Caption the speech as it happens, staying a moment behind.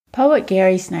Poet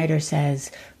Gary Snyder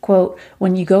says, quote,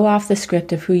 "When you go off the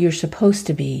script of who you're supposed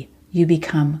to be, you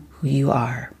become who you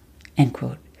are," end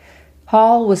quote.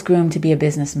 Hall was groomed to be a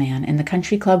businessman in the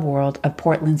country club world of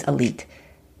Portland's elite,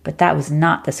 but that was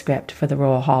not the script for the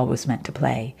role Hall was meant to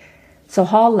play. So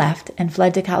Hall left and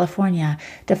fled to California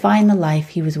to find the life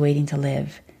he was waiting to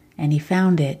live, and he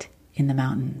found it in the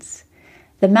mountains.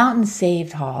 The mountains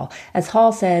saved Hall. As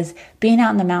Hall says, being out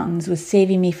in the mountains was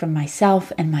saving me from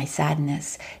myself and my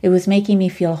sadness. It was making me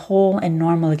feel whole and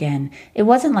normal again. It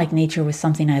wasn't like nature was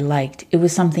something I liked. It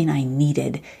was something I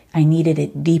needed. I needed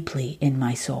it deeply in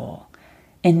my soul.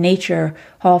 In nature,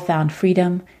 Hall found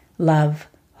freedom, love,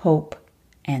 hope,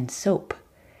 and soap.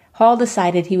 Hall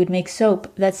decided he would make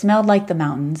soap that smelled like the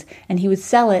mountains, and he would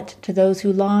sell it to those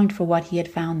who longed for what he had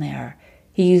found there.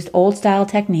 He used old-style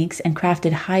techniques and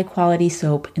crafted high-quality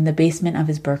soap in the basement of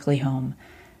his Berkeley home.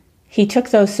 He took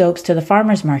those soaps to the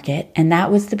farmer's market, and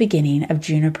that was the beginning of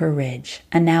Juniper Ridge,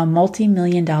 a now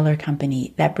multi-million-dollar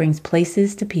company that brings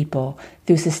places to people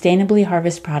through sustainably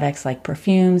harvested products like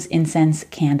perfumes, incense,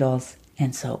 candles,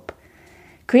 and soap.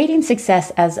 Creating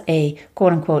success as a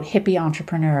quote-unquote hippie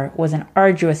entrepreneur was an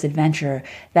arduous adventure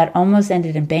that almost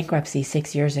ended in bankruptcy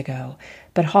 6 years ago,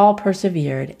 but Hall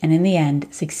persevered and in the end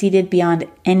succeeded beyond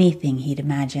anything he'd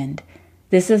imagined.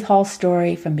 This is Hall's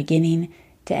story from beginning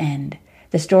to end,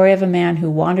 the story of a man who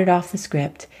wandered off the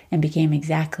script and became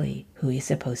exactly who he's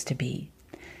supposed to be.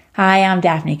 Hi, I'm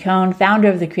Daphne Cohn, founder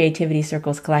of the Creativity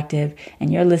Circles Collective,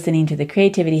 and you're listening to the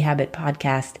Creativity Habit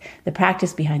Podcast, the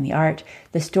practice behind the art,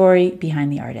 the story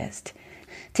behind the artist.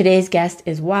 Today's guest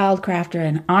is wildcrafter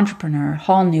and entrepreneur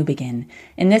Hall Newbegin.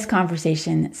 In this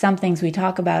conversation, some things we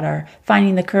talk about are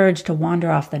finding the courage to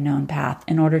wander off the known path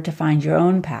in order to find your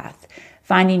own path,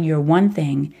 finding your one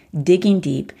thing, digging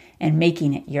deep, and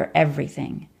making it your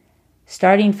everything.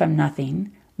 Starting from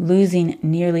nothing, losing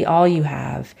nearly all you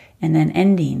have, and then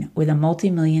ending with a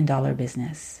multi-million-dollar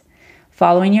business.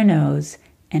 Following your nose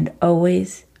and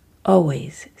always,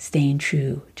 always staying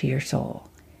true to your soul.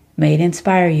 May it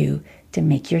inspire you to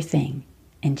make your thing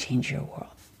and change your world.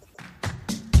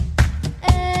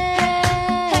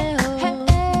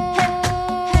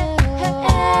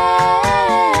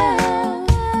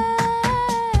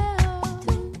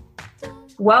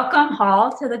 Welcome,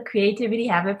 Hall, to the Creativity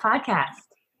Habit Podcast.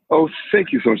 Oh,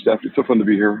 thank you so much, Daphne. It's so fun to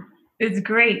be here. It's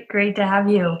great to have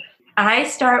you. I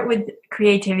start with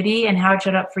creativity and how it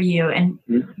showed up for you. And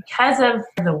because of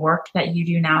the work that you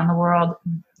do now in the world,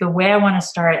 the way I want to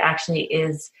start actually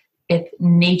is if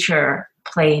nature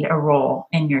played a role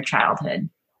in your childhood.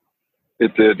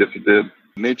 It did. Yes, it did.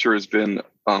 Nature has been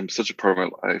such a part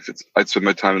of my life. I'd spend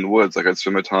my time in the woods. Like I'd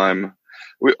spend my time.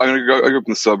 I grew up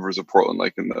in the suburbs of Portland,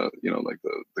 like in the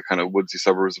the kind of woodsy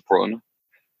suburbs of Portland.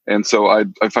 And so I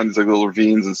find these like little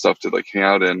ravines and stuff to like hang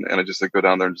out in, and I just like go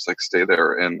down there and just like stay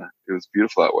there, and it was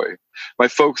beautiful that way. My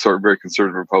folks are very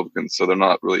conservative Republicans, so they're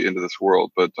not really into this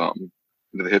world, but into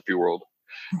the hippie world.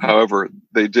 Mm-hmm. However,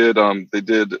 they did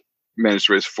manage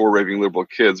to raise 4 raving liberal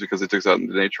kids because they took us out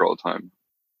into nature all the time.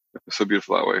 It was so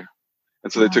beautiful that way.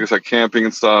 And so they took us out camping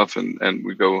and stuff, and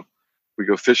we go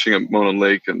fishing at Monon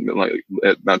Lake and like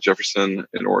at Mount Jefferson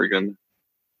in Oregon.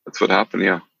 That's what happened.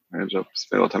 Yeah, I ended up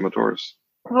spending a lot of time outdoors.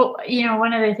 Well,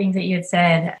 one of the things that you had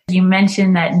said, you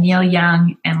mentioned that Neil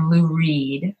Young and Lou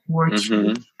Reed were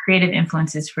two creative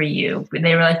influences for you.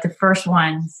 They were like the first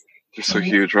ones. They're so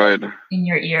huge, right? In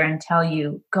your ear and tell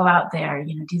you, go out there,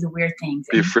 do the weird things.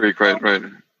 Be a freak, right.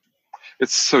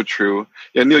 It's so true.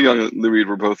 Yeah, Neil Young and Lou Reed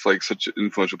were both like such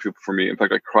influential people for me. In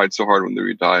fact, I cried so hard when Lou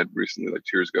Reed died recently, like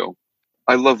 2 years ago.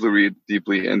 I love Lou Reed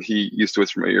deeply, and he used to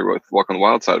whisper in my ear with Walk on the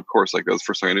Wild Side, of course. Like that was the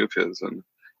first song I knew of his, and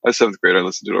I was 7th grade. I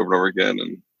listened to it over and over again,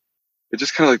 and it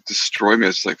just kind of like destroyed me. I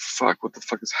was just like, fuck, what the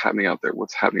fuck is happening out there?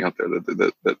 What's happening out there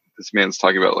that this man's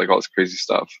talking about, like all this crazy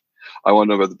stuff? I want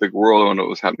to know about the big world. I want to know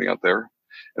what was happening out there.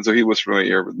 And so he whispered in my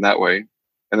ear in that way.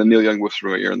 And then Neil Young whispered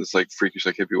in my ear in this like freakish,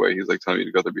 like hippie way. He's like telling me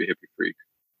to go there, be a hippie freak.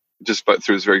 Just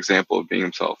through his very example of being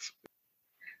himself.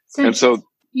 So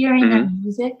hearing the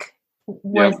music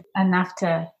was enough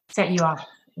to set you off.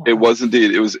 It was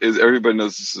indeed. It was everybody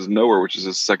knows this is Nowhere, which is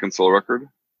his second solo record.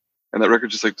 And that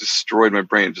record just like destroyed my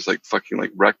brain, just like fucking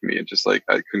like wrecked me. And just like,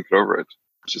 I couldn't get over it.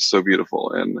 It's just so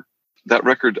beautiful. And that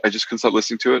record, I just couldn't stop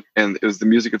listening to it. And it was the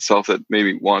music itself that made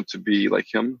me want to be like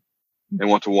him and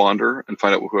want to wander and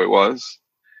find out who I was.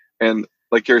 And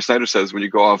like Gary Snyder says, when you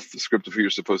go off the script of who you're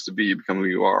supposed to be, you become who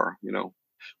you are,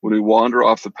 When we wander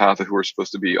off the path of who we're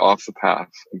supposed to be, off the path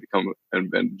and become,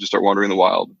 and just start wandering in the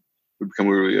wild, we become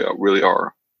who we really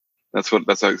are. That's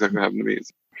exactly what happened to me.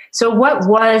 So what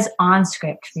was on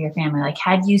script for your family? Like,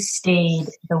 had you stayed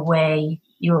the way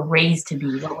you were raised to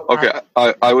be? Okay,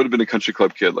 I would have been a country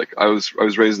club kid. Like I was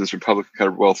raised in this Republican kind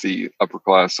of wealthy upper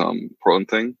class Portland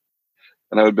thing,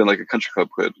 and I would have been like a country club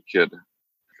kid.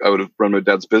 I would have run my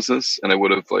dad's business, and I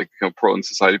would have like become a Portland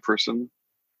society person,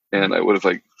 and I would have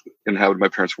like inhabited my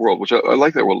parents' world, which I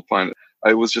like that world fine.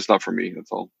 It was just not for me.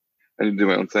 That's all. I need to do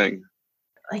my own thing.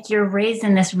 Like you're raised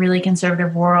in this really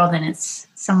conservative world, and it's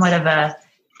somewhat of a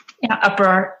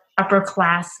upper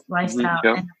class lifestyle.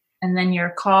 Yeah. And then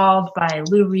you're called by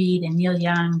Lou Reed and Neil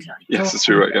Young to yes, that's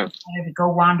true, right? Yeah. To go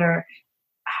wander.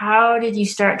 How did you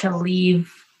start to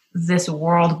leave this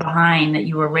world behind that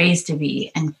you were raised to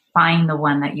be and find the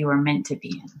one that you were meant to be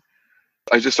in?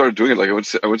 I just started doing it. Like I went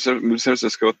to San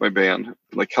Francisco with my band.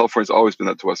 Like California's always been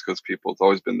that to West Coast people. It's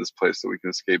always been this place that we can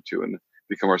escape to and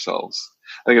become ourselves.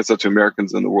 I think it's up to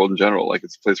Americans and the world in general. Like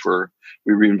it's a place where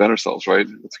we reinvent ourselves, right?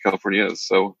 That's what California is.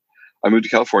 So I moved to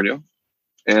California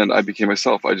and I became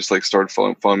myself. I just like started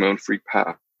following my own freak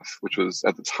path, which was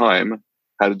at the time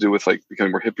had to do with like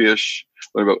becoming more hippie-ish,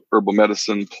 learning about herbal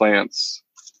medicine, plants,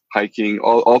 hiking,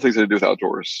 all things that had to do with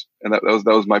outdoors. And that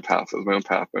was my path. That was my own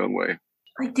path, my own way.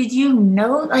 Like, did you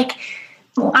know, like,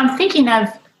 I'm thinking of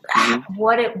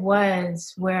what it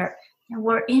was where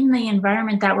we're in the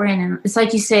environment that we're in. And it's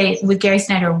like you say with Gary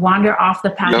Snyder, wander off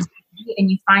the path and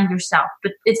you find yourself.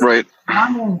 But it's right.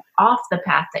 wandering off the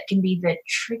path that can be the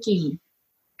tricky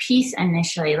piece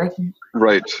initially. Like,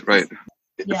 right.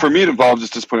 Yeah. For me, it involved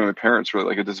just disappointing my parents. Really,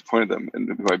 like I disappointed them in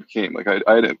who I became. Like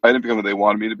I didn't become what they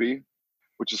wanted me to be,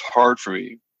 which is hard for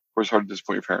me. Of course, it's hard to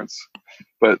disappoint your parents,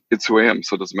 but it's who I am,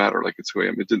 so it doesn't matter. Like it's who I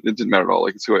am. It didn't matter at all.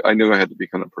 Like it's who I knew I had to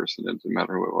become that person. It didn't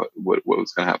matter what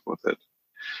was going to happen with it.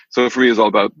 So for me, it's all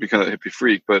about becoming a hippie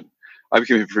freak. But I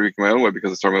became a hippie freak in my own way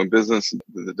because I started my own business and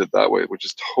did it that way, which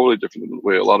is totally different than the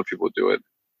way a lot of people do it.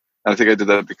 And I think I did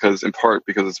that in part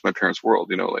because it's my parents' world.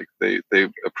 You know, like they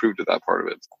approved of that part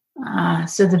of it.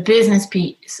 So the business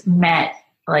piece met,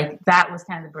 like that was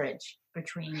kind of the bridge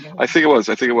between. I think it was.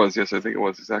 Yes, I think it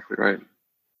was exactly right.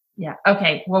 Yeah.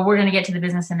 Okay. Well, we're going to get to the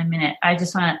business in a minute. I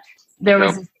just want to, there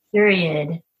was this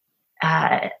period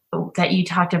that you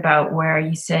talked about where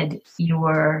you said you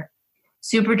were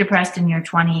super depressed in your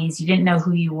 20s. You didn't know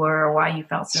who you were or why you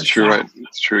felt so sad. It's true, right?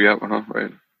 It's true. Yeah.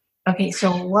 Right. Okay.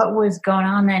 So what was going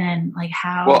on then and like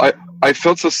how? Well, I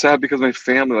felt so sad because my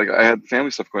family, like I had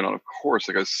family stuff going on, of course.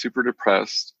 Like I was super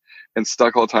depressed and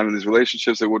stuck all the time in these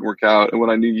relationships that wouldn't work out. And when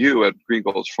I knew you at Green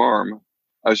Gulch Farm,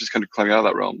 I was just kind of climbing out of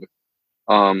that realm.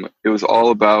 It was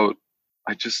all about,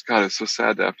 God, it's so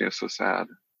sad, Daphne. It's so sad.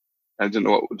 I didn't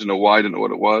know why, I didn't know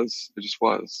what it was. It just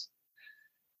was.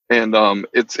 And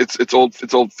it's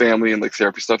old family and like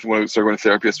therapy stuff. And when I started going to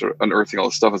therapy, I started unearthing all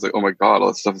this stuff. I was like, oh my God, all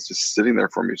this stuff is just sitting there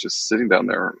for me. It's just sitting down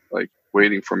there, like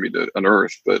waiting for me to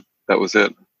unearth. But that was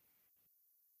it.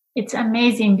 It's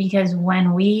amazing because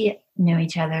when we knew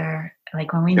each other,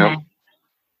 like when we met,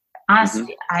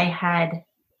 honestly, I had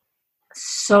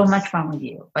so much fun with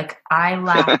you. Like I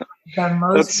laughed the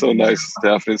most. That's so nice,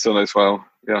 Daphne. It's so nice. Wow.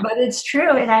 Yeah. But it's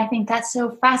true. And I think that's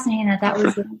so fascinating that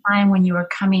was the time when you were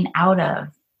coming out of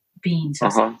being so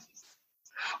sad.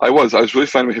 I was really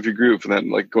finding my hippie groove. And then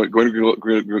like going to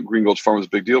Green Gulch Farm was a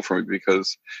big deal for me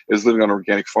because it was living on an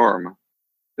organic farm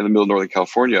in the middle of Northern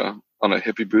California on a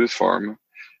hippie Buddhist farm.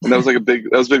 And that was like a big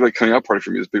like coming out party for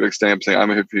me. It was big like standing up saying,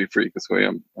 I'm a hippie freak. That's who I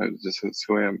am. It's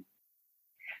who I am.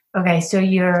 Okay. So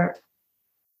you're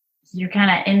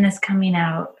kind of in this coming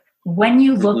out. When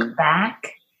you look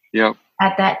back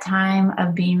at that time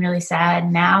of being really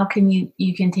sad, now can you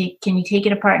take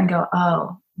it apart and go,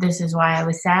 oh, this is why I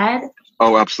was sad?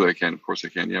 Oh, absolutely. I can. Of course I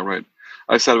can. Yeah, right.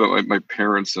 I said about my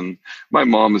parents, and my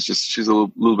mom is she's a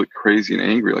little bit crazy and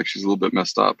angry. Like she's a little bit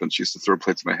messed up, and she used to throw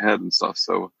plates in my head and stuff.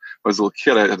 So when I was a little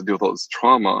kid, I had to deal with all this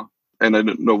trauma, and I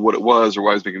didn't know what it was or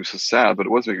why it was making me so sad, but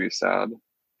it was making me sad.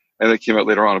 And it came out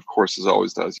later on, of course, as it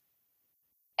always does.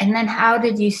 And then how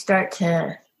did you start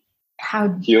to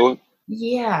heal it?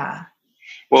 Yeah.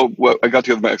 Well, I got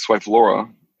together with my ex-wife, Laura,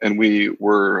 and we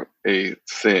were a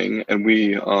thing, and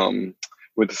we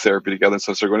went to therapy together. And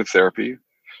so I started going to therapy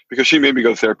because she made me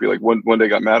go to therapy. Like one day I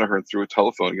got mad at her and threw a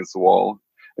telephone against the wall.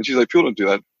 And she's like, people don't do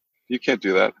that. You can't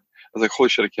do that. I was like, holy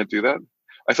shit, I can't do that.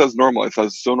 I thought it was normal. I thought it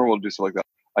was so normal to do something like that.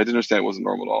 I didn't understand it wasn't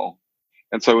normal at all.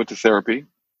 And so I went to therapy and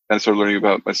I started learning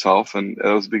about myself. And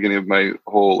that was the beginning of my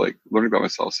whole like learning about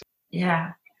myself.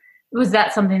 Yeah. Was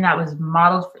that something that was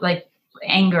modeled, like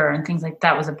anger and things like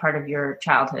that was a part of your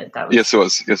childhood? Yes, it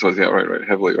was. Yeah, right.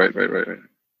 Heavily. Right.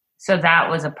 So that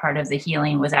was a part of the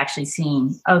healing, was actually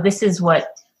seeing, oh, this is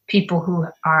what people who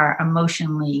are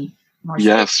emotionally more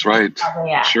yes, right.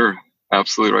 Sure.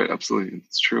 Absolutely right. Absolutely.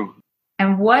 It's true.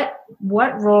 And what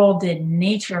role did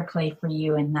nature play for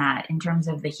you in that, in terms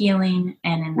of the healing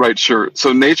and in Right, sure.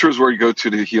 So nature is where I go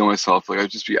to heal myself. Like I'd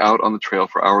just be out on the trail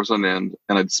for hours on end,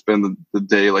 and I'd spend the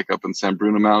day like up in San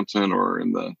Bruno Mountain or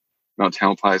in the Mount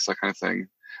Tamalpais, that kind of thing.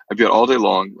 I'd be out all day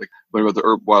long, like learning about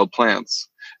the wild plants.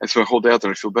 And so my whole day out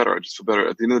there, I'd feel better. I'd just feel better.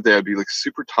 At the end of the day, I'd be like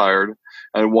super tired,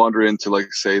 and I'd wander into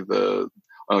like say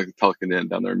like the Pelican Inn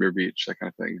down there in Muir Beach, that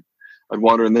kind of thing. I'd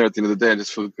wander in there at the end of the day and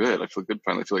just feel good. I feel good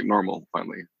finally. I feel like normal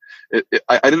finally.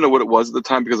 I didn't know what it was at the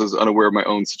time because I was unaware of my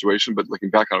own situation. But looking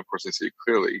back on it, of course, I see it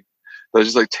clearly. But I was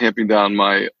just like tamping down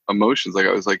my emotions.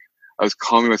 I was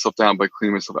calming myself down by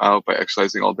cleaning myself out, by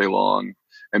exercising all day long,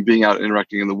 and being out and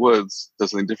interacting in the woods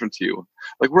does something different to you.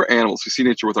 Like we're animals. We see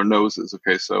nature with our noses.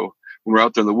 Okay. So when we're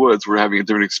out there in the woods, we're having a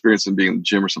different experience than being in the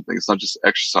gym or something. It's not just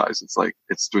exercise. It's like,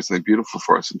 it's doing something beautiful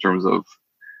for us in terms of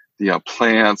the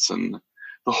plants, and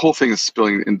the whole thing is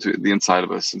spilling into the inside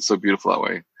of us, and so beautiful that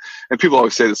way. And people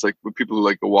always say this, like when people who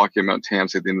like go walking Mount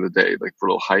Tams at the end of the day, like for a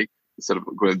little hike instead of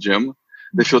going to the gym,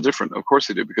 they feel different. Of course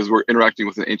they do, because we're interacting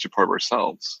with an ancient part of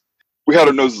ourselves. We had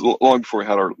our noses long before we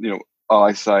had our,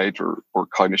 eyesight or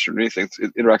cognition or anything.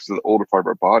 It interacts with the older part of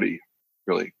our body,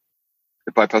 really.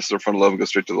 It bypasses our frontal lobe and goes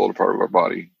straight to the older part of our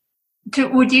body.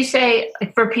 Would you say,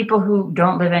 like, for people who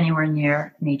don't live anywhere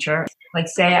near nature, like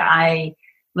say I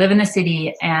live in the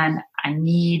city and I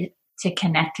need to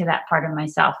connect to that part of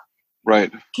myself.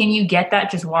 Right. Can you get that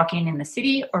just walking in the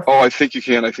city? Or I think you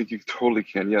can. I think you totally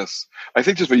can. Yes. I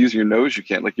think just by using your nose, you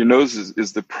can. Like your nose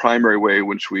is the primary way in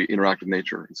which we interact with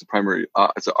nature. It's the primary,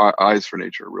 it's our eyes for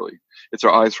nature, really. It's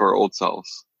our eyes for our old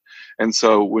selves. And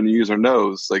so when you use our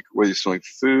nose, like whether you're smelling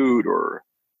food or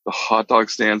the hot dog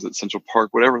stands at Central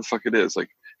Park, whatever the fuck it is, like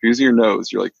if you're using your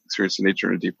nose, you're like experiencing nature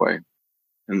in a deep way.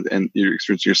 And you're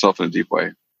experiencing yourself in a deep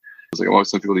way. It's like I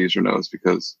always tell people to use your nose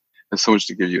because it has so much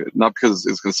to give you. Not because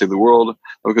it's going to save the world, not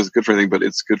because it's good for anything, but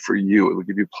it's good for you. It will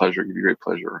give you pleasure, give you great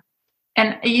pleasure.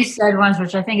 And you said once,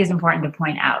 which I think is important to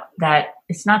point out, that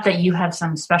it's not that you have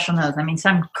some special nose. I mean,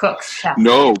 some cooks, chefs.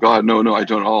 No, God, no, I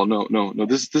don't at all. No.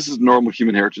 This is normal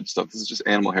human heritage stuff. This is just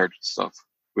animal heritage stuff.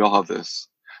 We all have this.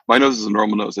 My nose is a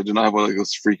normal nose. I do not have one of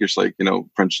those freakish, like,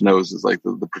 French noses, like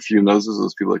the perfume noses,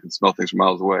 those people that can smell things from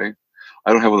miles away.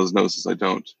 I don't have one of those noses. I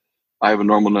don't. I have a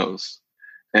normal nose.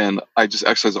 And I just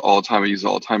exercise all the time. I use it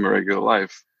all the time in my regular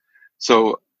life.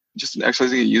 So just in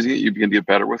exercising and using it, you begin to get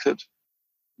better with it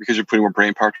because you're putting more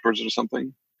brain power towards it or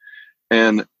something.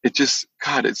 And it just,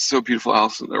 God, it's so beautiful,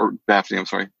 Allison, or Daphne, I'm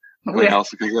sorry.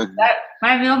 Allison,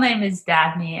 my middle name is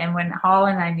Daphne. And when Hall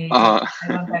and I knew you, I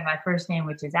went by my first name,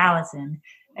 which is Allison.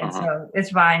 And so it's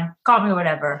fine. Call me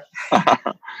whatever.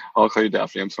 I'll call you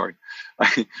Daphne. I'm sorry.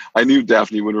 I knew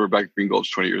Daphne when we were back at Green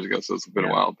Gulch 20 years ago, so it's been a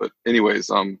while. But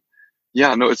anyways,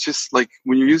 it's just like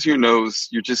when you're using your nose,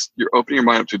 you're opening your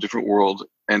mind up to a different world,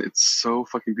 and it's so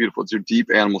fucking beautiful. It's your deep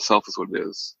animal self is what it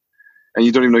is. And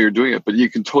you don't even know you're doing it, but you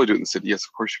can totally do it in the city. Yes,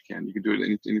 of course you can. You can do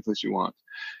it any place you want.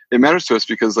 It matters to us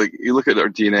because, like, you look at our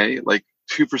DNA, like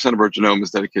 2% of our genome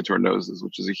is dedicated to our noses,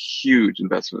 which is a huge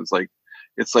investment.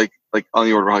 It's like on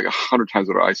the order of like 100 times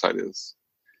what our eyesight is.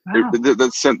 Wow.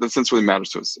 That sense really matters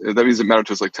to us. That means it mattered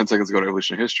to us like 10 seconds ago in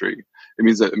evolutionary history. It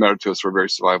means that it mattered to us for very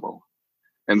survival.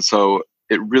 And so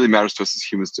it really matters to us as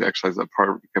humans to exercise that part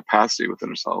of capacity within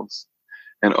ourselves.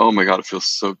 And oh my God, it feels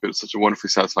so good. It's such a wonderfully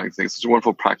satisfying thing. It's such a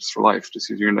wonderful practice for life, just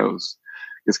using your nose.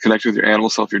 It's connected with your animal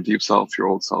self, your deep self, your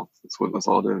old self. That's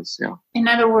all it is, yeah. In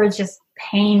other words, just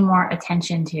paying more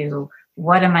attention to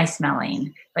what am I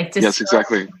smelling? Like just yes,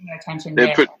 exactly. Your attention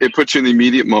it puts you in the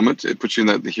immediate moment. It puts you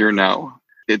in the here and now.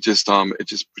 It just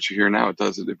puts you here and now. It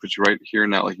does it. It puts you right here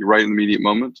and now. Like you're right in the immediate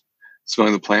moment,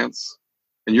 smelling the plants,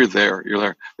 and you're there. You're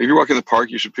there. If you're walking in the park,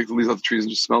 you should pick the leaves off the trees and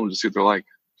just smell them, just see what they're like.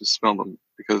 Just smell them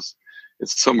because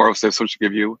it's so marvelous. They have so much to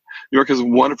give you. New York has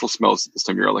wonderful smells this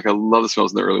time of year. Like I love the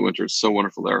smells in the early winter. It's so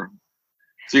wonderful there.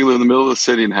 So you can live in the middle of the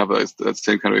city and have that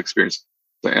same kind of experience,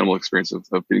 the animal experience of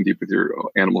getting deep with your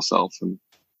animal self. And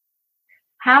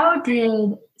how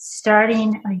did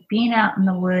being out in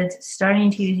the woods,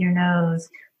 starting to use your nose,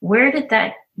 where did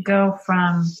that go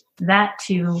from that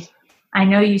to, I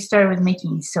know you started with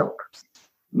making soap.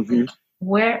 Mm-hmm.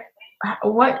 What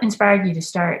inspired you to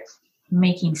start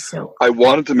making soap? I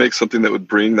wanted to make something that would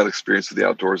bring that experience of the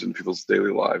outdoors into people's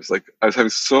daily lives. Like I was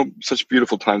having such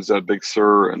beautiful times down at Big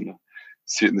Sur and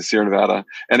in the Sierra Nevada.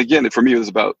 And again, for me, it was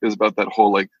about that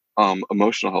whole like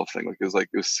emotional health thing. Like it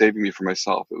was saving me from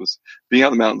myself. It was being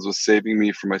out in the mountains was saving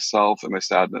me from myself and my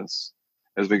sadness.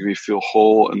 It was making me feel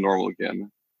whole and normal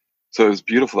again. So it was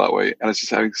beautiful that way. And it's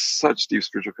just having such deep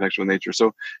spiritual connection with nature.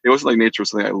 So it wasn't like nature was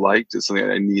something I liked. It's something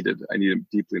I needed. I needed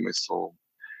deeply in my soul.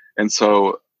 And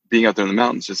so being out there in the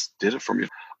mountains just did it for me.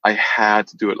 I had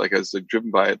to do it. Like I was like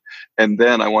driven by it. And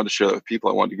then I wanted to share that with people.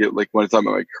 I wanted to get, like, when I thought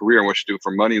about my career and what I should do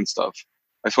for money and stuff,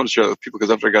 I just wanted to share that with people,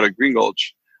 because after I got out of Green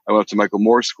Gulch, I went up to Michael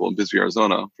Moore's school in Bisbee,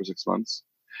 Arizona for 6 months.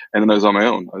 And then I was on my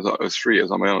own. I was free. I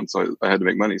was on my own. So I had to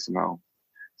make money somehow.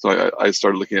 So I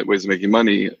started looking at ways of making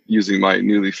money using my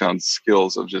newly found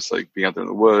skills of just like being out there in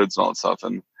the woods and all that stuff.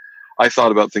 And I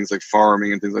thought about things like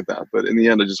farming and things like that. But in the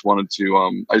end, I just wanted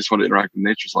to interact with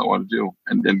nature. So I wanted to do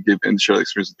and give and share the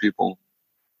experience with people.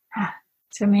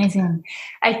 It's amazing.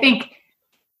 I think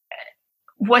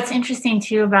what's interesting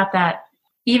too about that,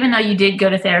 even though you did go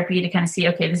to therapy to kind of see,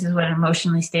 okay, this is what an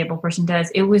emotionally stable person does,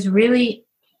 it was really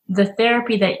the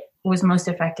therapy that was most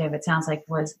effective, it sounds like,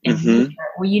 was in nature,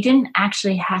 where you didn't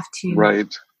actually have to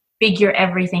figure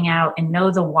everything out and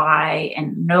know the why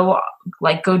and know,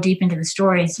 like, go deep into the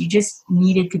stories. You just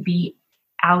needed to be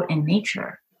out in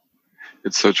nature.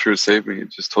 It's so true. It saved me. It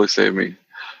just totally saved me.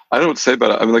 I don't know what to say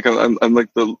about it. I mean, like, I'm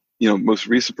like the most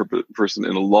recent person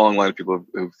in a long line of people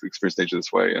who've experienced nature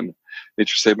this way, and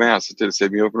nature saved my ass. It did. It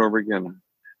saved me over and over again.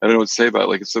 I don't know what to say about it.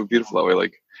 Like, it's so beautiful that way.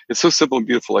 Like, it's so simple and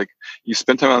beautiful. Like, you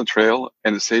spend time on the trail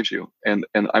and it saves you. And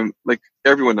I'm like,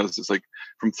 everyone knows this, like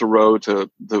from Thoreau to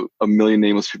a million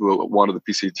nameless people who wanted the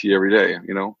PCT every day,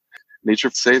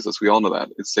 nature saves us. We all know that.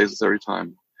 It saves us every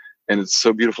time. And it's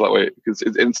so beautiful that way, because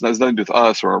it's nothing to do with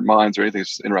us or our minds or anything.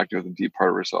 It's just interacting with a deep part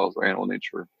of ourselves, or animal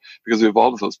nature, because we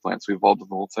evolved with those plants. We evolved with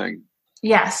the whole thing.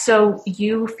 Yeah. So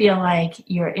you feel like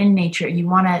you're in nature. You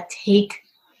want to take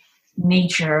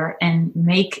nature and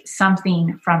make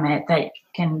something from it that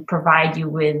can provide you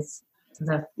with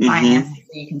the finances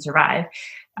that you can survive.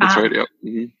 That's right.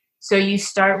 Yeah. So you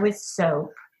start with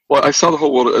soap. Well, I saw the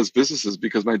whole world as businesses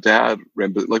because my dad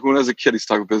ran, like, when I was a kid, he used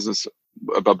to talk about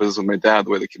business with my dad, the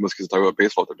way that most kids talk about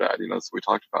baseball with their dad. That's what we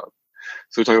talked about.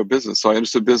 So we talked about business. So I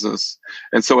understood business.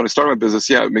 And so when I started my business,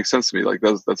 it makes sense to me. Like,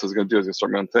 that's what I was going to do. I was going to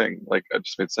start my own thing. Like, it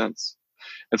just made sense.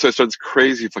 And so I started this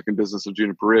crazy fucking business of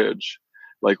Juniper Ridge,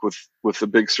 like with the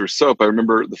Big Sur soap. I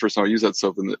remember the first time I used that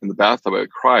soap in the bathtub, I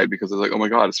cried because I was like, oh my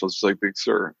God, it smells just like Big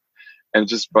Sur. And it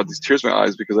just brought these tears to my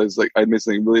eyes, because I was like, I made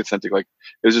something really authentic. Like,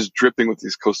 it was just dripping with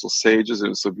these coastal sages, and it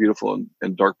was so beautiful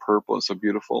and dark purple and so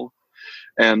beautiful.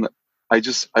 And I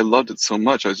loved it so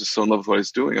much. I was just so in love with what I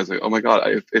was doing. I was like, oh my God,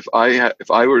 if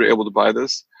I were able to buy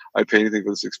this, I'd pay anything for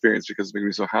this experience, because it made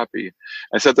me so happy.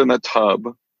 I sat there in that tub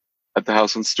at the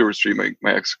house on Stewart Street, my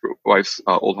ex-wife's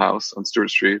old house on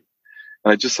Stewart Street.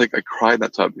 And I cried in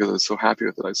that tub because I was so happy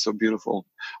with it. I was so beautiful.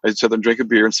 I just sat there and drank a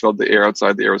beer and smelled the air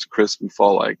outside. The air was crisp and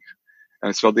fall-like. And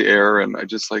I smelled the air, and I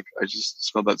just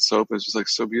smelled that soap. It was just like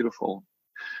so beautiful.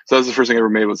 So that was the first thing I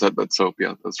ever made, was that soap.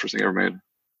 Yeah, that's the first thing I ever made.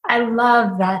 I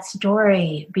love that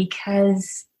story,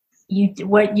 because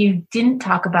what you didn't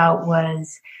talk about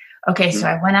was, okay, so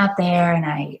I went out there and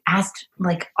I asked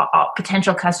like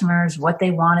potential customers what they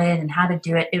wanted and how to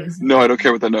do it. It was no, I don't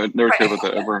care about that. No, I never cared about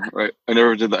that ever. Right? I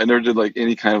never did that. I never did like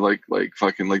any kind of like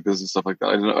fucking like business stuff like that.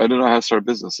 I didn't know how to start a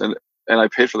business, and I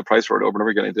paid for the price for it over and over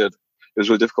again. I did. It was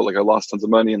really difficult. Like, I lost tons of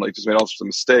money and like just made all sorts of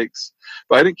mistakes,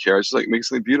 but I didn't care. I just like make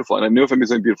something beautiful, and I knew if I made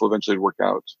something beautiful, eventually it'd work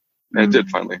out, and it did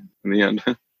finally. In the end,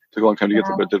 it took a long time to get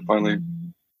there, but it did finally.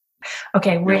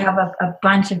 Okay, we have a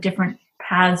bunch of different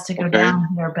paths to go down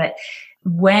here, but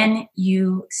when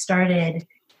you started,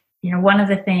 one of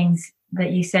the things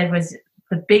that you said was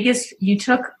you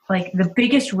took like the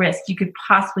biggest risk you could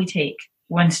possibly take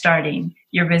when starting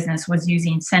your business was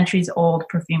using centuries-old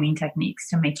perfuming techniques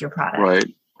to make your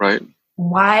product. Right.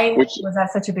 Why was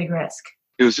that such a big risk?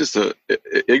 It was just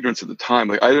ignorance at the time.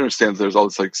 Like, I didn't understand that there's all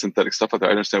this like synthetic stuff out there.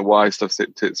 I understand why stuff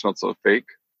smells so fake.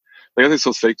 Like, everything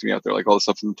smells fake to me out there. Like, all the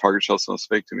stuff in the Target shelf smells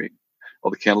fake to me. All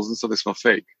the candles and stuff, they smell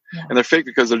fake. Yeah. And they're fake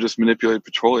because they're just manipulated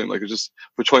petroleum. Like, it's just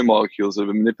petroleum molecules that have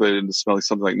been manipulated into smelling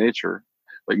something like nature.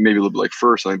 Like, maybe a little bit like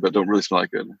fur or something, but don't really smell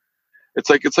like good. It's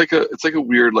like a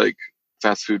weird like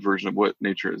fast food version of what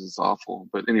nature is. It's awful.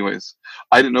 But anyways,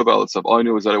 I didn't know about all that stuff. All I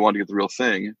knew was that I wanted to get the real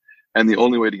thing. And the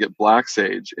only way to get black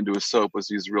sage into a soap was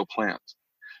to use a real plant.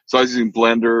 So I was using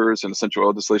blenders and essential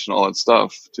oil distillation, all that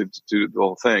stuff to do the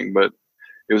whole thing. But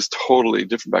it was totally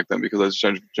different back then, because I was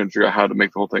trying to figure out how to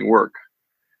make the whole thing work.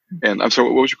 And I'm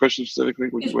sorry, what was your question specifically?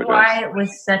 Why it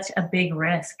was such a big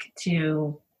risk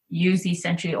to use these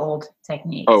century-old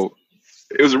techniques? Oh,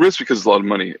 it was a risk because it's a lot of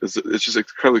money. It's just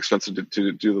incredibly expensive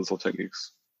to do those whole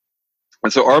techniques.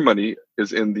 And so our money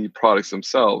is in the products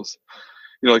themselves.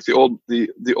 Like the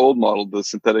old model, the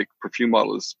synthetic perfume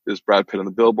model is Brad Pitt on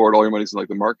the billboard. All your money's in like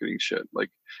the marketing shit.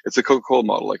 Like, it's a Coca-Cola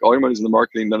model. Like, all your money's in the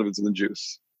marketing, none of it's in the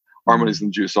juice. Our money's in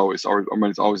the juice always. Our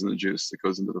money's always in the juice that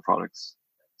goes into the products.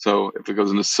 So if it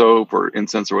goes into soap or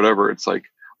incense or whatever, it's like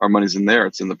our money's in there.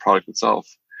 It's in the product itself.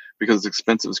 because it's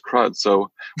expensive as crud. So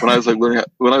when I was learning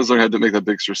how to make that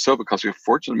big stir soap, it cost me a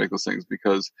fortune to make those things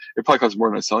because it probably cost more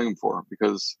than I was selling them for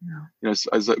because,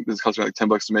 it cost me like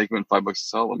 $10 to make them and $5 to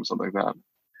sell them or something like that.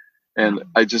 And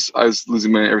I was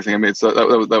losing money on everything I made. So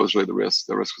that was really the risk.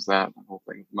 The risk was that the whole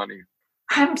thing, money.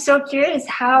 I'm so curious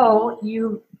how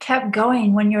you kept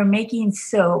going when you were making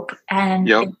soap and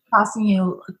it's costing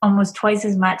you almost twice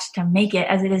as much to make it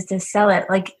as it is to sell it.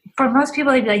 Like for most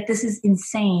people, they'd be like, "This is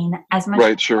insane." As much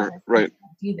right, sure, right.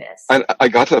 Do this. I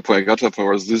got to that point. where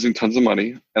I was losing tons of money,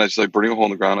 and I was just like burning a hole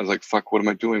in the ground. I was like, "Fuck, what am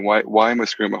I doing? Why am I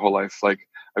screwing my whole life?" Like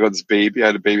I got this baby. I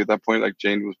had a baby at that point. Like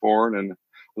Jane was born, and I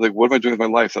was like, "What am I doing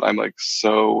with my life that I'm like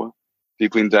so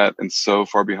deeply in debt and so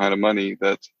far behind on money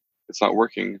that it's not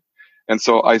working?" And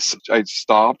so I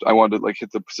stopped. I wanted to like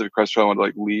hit the Pacific Crest Trail. I wanted to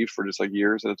like leave for just like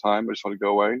years at a time. I just wanted to go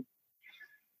away.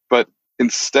 But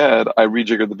instead, I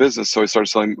rejiggered the business. So I started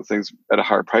selling things at a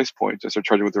higher price point. I started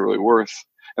charging what they're really worth.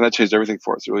 And that changed everything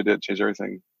for us. It really did change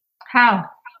everything. How?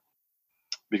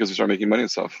 Because we started making money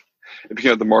and stuff. It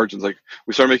became at the margins. Like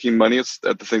we started making money at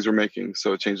the things we're making.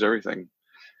 So it changed everything.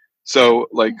 So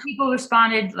like people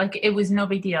responded like it was no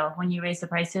big deal when you raised the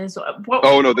prices.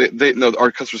 No, they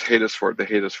our customers hate us for it. They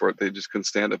hate us for it. They just couldn't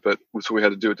stand it. But so we had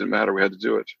to do it. It didn't matter. We had to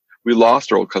do it. We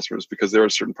lost our old customers because they were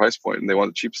at a certain price point and they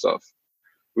wanted cheap stuff.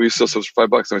 We used to sell for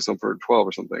 $5 and we sold them for 12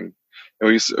 or something. And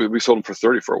we sold them for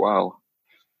 30 for a while.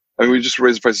 I mean, we just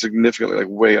raised the price significantly, like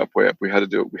way up. We had to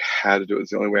do it. We had to do it.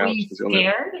 It's the only way out. Were you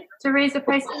scared to raise the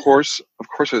prices? Of course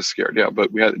I was scared. Yeah, but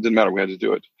it didn't matter. We had to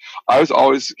do it. I was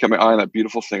always kept my eye on that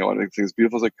beautiful thing. I wanted to make things as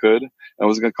beautiful as I could. And I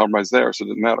wasn't going to compromise there, so it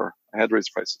didn't matter. I had to raise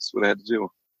prices. What I had to do.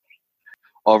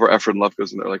 All of our effort and love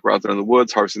goes in there. Like we're out there in the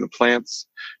woods, harvesting the plants,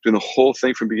 doing the whole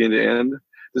thing from beginning to end.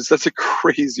 That's a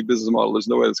crazy business model. There's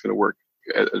no way that's going to work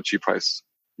at a cheap price.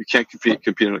 You can't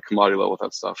compete on a commodity level with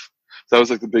that stuff. So that was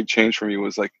like the big change for me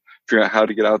was like figuring out how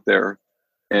to get out there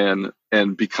and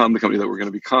become the company that we're going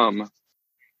to become.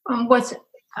 What's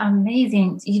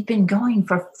amazing, you've been going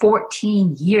for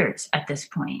 14 years at this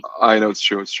point. I know it's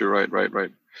true.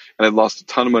 Right. And I lost a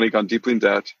ton of money, gone deeply in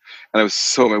debt, and I was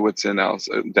so at my wits' end now.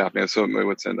 Daphne, I was so at my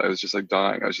wits' end. I was just like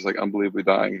dying. I was just like unbelievably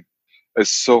dying. It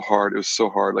was so hard.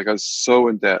 Like I was so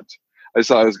in debt. I just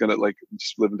thought I was going to like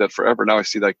just live in debt forever. Now I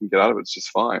see that I can get out of it. It's just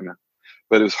fine.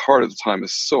 But it was hard at the time.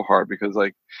 It's so hard because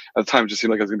like at the time it just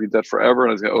seemed like I was going to be in debt forever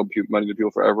and I was going to owe money to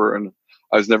people forever. And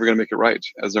I was never going to make it right.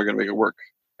 I was never going to make it work.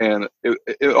 And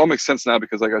it all makes sense now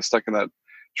because like I was stuck in that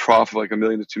trough of like $1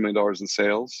 million to $2 million in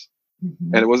sales.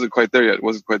 Mm-hmm. And it wasn't quite there yet. It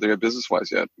wasn't quite there yet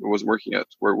business-wise yet. It wasn't working yet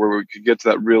where we could get to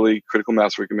that really critical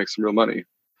mass where we can make some real money.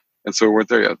 And so we weren't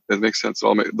there yet. It makes sense.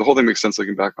 The whole thing makes sense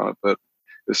looking back on it, but it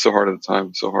was so hard at the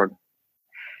time. So hard.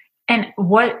 And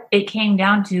what it came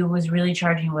down to was really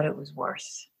charging what it was worth.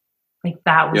 Like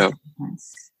that was the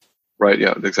difference. Right.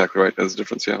 Yeah, exactly right. That's the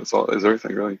difference. Yeah. It's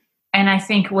everything really. And I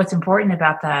think what's important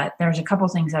about that, there's a couple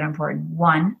things that are important.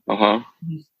 One,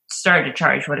 you started to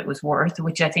charge what it was worth,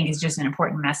 which I think is just an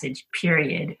important message,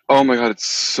 period. Oh my God, it's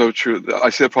so true. I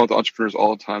see that problem with entrepreneurs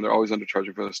all the time. They're always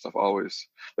undercharging for this stuff, always.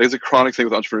 Like it's a chronic thing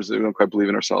with entrepreneurs that we don't quite believe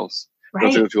in ourselves. Right.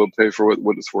 We don't think that people pay for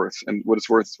what it's worth. And what it's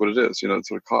worth is what it is.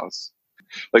 That's what it costs.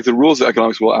 Like the rules of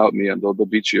economics will out in the end. They'll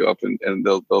beat you up and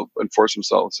they'll enforce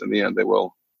themselves in the end. They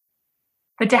will.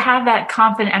 But to have that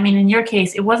confidence, I mean, in your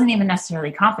case, it wasn't even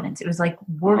necessarily confidence. It was like,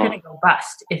 we're going to go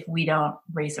bust if we don't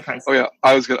raise the price. Oh yeah.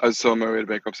 I was so on my way to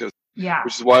bankruptcy. Yeah.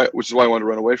 Which is why I wanted to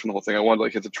run away from the whole thing. I wanted to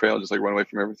like hit the trail and just like run away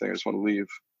from everything. I just want to leave.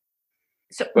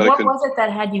 So what was it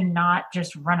that had you not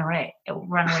just run away?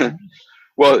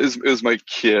 Well, it was my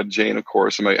kid, Jane, of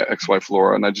course, and my ex-wife,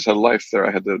 Laura, and I just had a life there.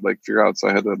 I had to like figure out, so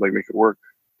I had to like make it work.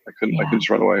 I couldn't just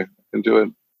run away. I couldn't do it.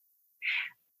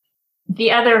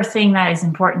 The other thing that is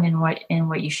important in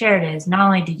what you shared is not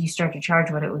only did you start to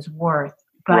charge what it was worth,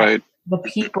 but the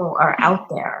people are out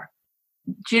there.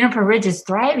 Juniper Ridge is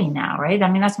thriving now, right?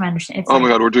 I mean, that's my understanding. Oh my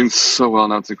God, we're doing so well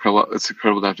now. It's incredible. It's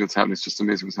incredible that what's happening. It's just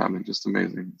amazing what's happening. Just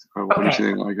amazing. It's incredible. Okay. I've never seen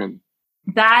anything like it.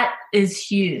 That is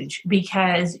huge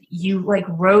because you like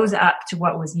rose up to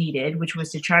what was needed, which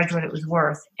was to charge what it was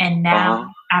worth. And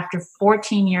now after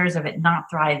 14 years of it not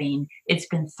thriving, it's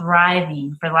been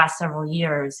thriving for the last several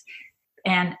years.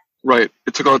 And right.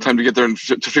 It took all the time to get there and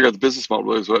to figure out the business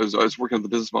model. I was working on the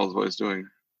business model is what I was doing.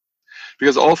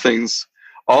 Because all things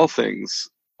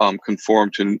conform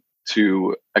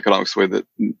to economics the way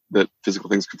that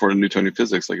physical things conform to Newtonian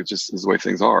physics. Like it just is the way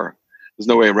things are. There's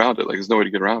no way around it. Like there's no way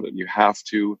to get around it. You have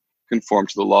to conform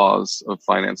to the laws of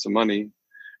finance and money,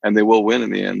 and they will win in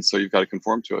the end. So you've got to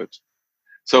conform to it.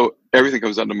 So everything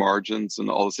comes down to margins and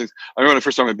all those things. I remember when I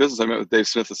first started my business, I met with Dave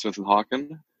Smith of Smith and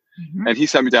Hawken, and he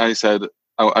sat me down. He said,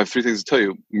 "I have three things to tell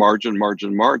you: margin,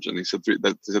 margin, margin." He said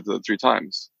the three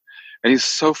times, And he's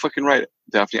so fucking right,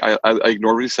 Daphne. I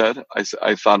ignored what he said.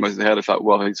 I thought in my head, I thought,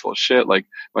 well, he's full of shit. Like,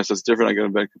 my stuff's different. I'm going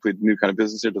to invent a complete new kind of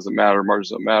business here. It doesn't matter.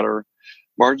 Margins don't matter.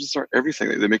 Margins are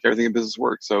everything. They make everything in business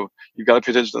work. So you've got to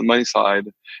pay attention to the money side.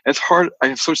 And it's hard. I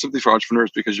have so much sympathy for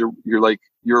entrepreneurs because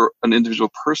you're an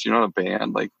individual person. You're not a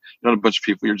band. Like, you're not a bunch of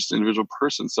people. You're just an individual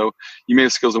person. So you may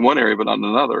have skills in one area, but not in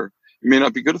another. You may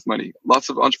not be good with money. Lots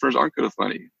of entrepreneurs aren't good with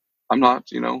money. I'm not,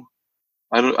 I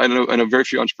know very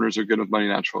few entrepreneurs are good with money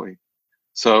naturally.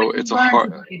 So it's a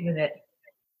hard.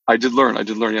 I did learn.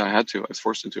 Yeah, I had to. I was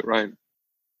forced into it. Right.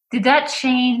 Did that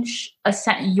change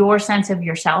your sense of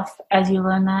yourself as you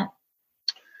learned that?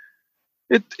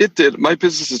 It did. My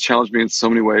business has challenged me in so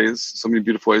many ways, so many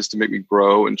beautiful ways to make me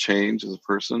grow and change as a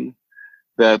person.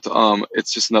 That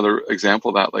it's just another example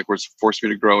of that, like, where it's forced me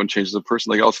to grow and change as a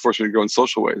person. Like, it also forced me to grow in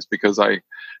social ways because I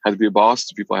had to be a boss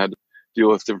to people. I had to deal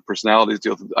with different personalities.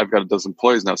 I've got a dozen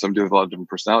employees now, so I'm dealing with a lot of different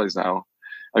personalities now.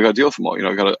 I got to deal with them all.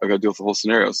 I got to deal with the whole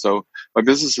scenario. So my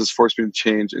business has forced me to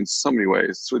change in so many ways.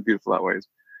 It's really beautiful that way.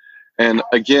 And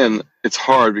again, it's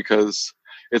hard because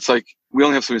it's like we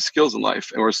only have so many skills in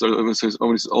life, and only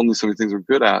so many things we're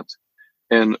good at.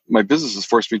 And my business has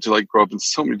forced me to, like, grow up in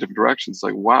so many different directions.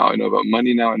 Like, wow, I know about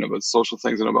money now. I know about social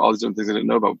things. I know about all these different things I didn't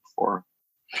know about before.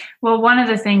 Well, one of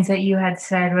the things that you had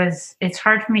said was, it's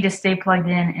hard for me to stay plugged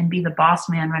in and be the boss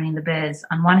man running the biz.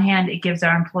 On one hand, it gives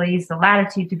our employees the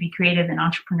latitude to be creative and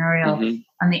entrepreneurial.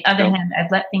 Mm-hmm. On the other hand,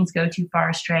 I've let things go too far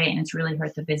astray, and it's really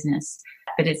hurt the business.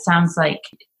 But it sounds like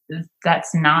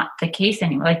that's not the case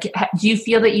anymore. Like, do you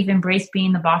feel that you've embraced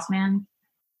being the boss man?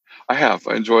 I have.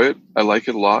 I enjoy it. I like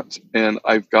it a lot. And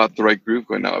I've got the right groove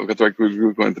going now. I've got the right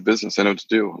groove going with the business. I know what to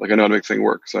do. Like, I know how to make things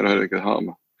work. So I know how to make it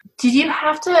hum. Did you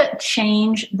have to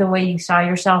change the way you saw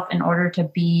yourself in order to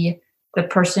be the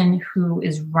person who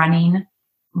is running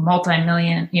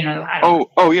multi-million,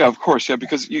 Oh yeah, of course. Yeah.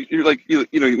 Because you're like, when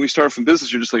you start from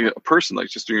business, you're just like a person, like,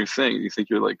 just doing your thing. You think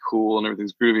you're, like, cool and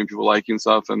everything's groovy and people like you and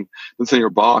stuff. And then suddenly you're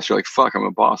a boss. You're like, fuck, I'm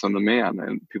a boss. I'm the man.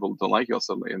 And people don't like you all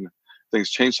suddenly. And things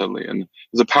change suddenly. And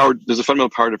there's a fundamental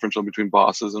power differential between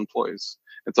bosses and employees.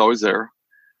 It's always there.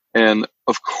 And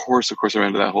of course, I ran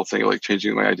into that whole thing of, like,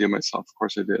 changing my idea of myself. Of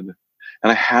course I did. And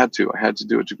I had to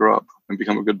do it to grow up and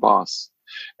become a good boss.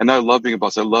 And now I love being a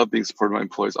boss. I love being supported by my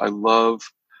employees. I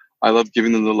love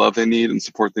giving them the love they need and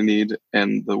support they need.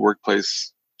 And the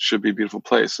workplace should be a beautiful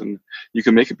place. And you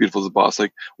can make it beautiful as a boss.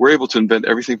 Like, we're able to invent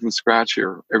everything from scratch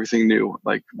here, everything new,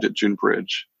 like June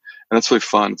Bridge. And that's really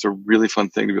fun. It's a really fun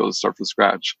thing to be able to start from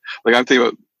scratch. Like, I'm thinking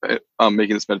about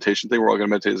making this meditation thing. We're all going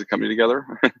to meditate as a company together.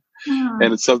 Yeah.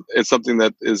 And it's something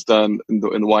that is done in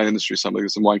the wine industry.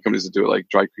 There's some wine companies that do it, like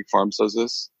Dry Creek Farms does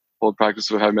this whole practice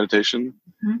of having meditation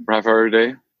for half hour a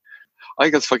day. I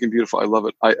think that's fucking beautiful. I love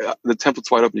it. The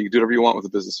template's wide open. You can do whatever you want with the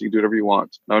business. You can do whatever you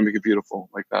want. I want to make it beautiful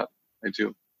like that. I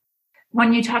do.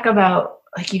 When you talk about,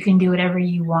 like, you can do whatever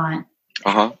you want,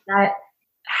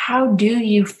 how do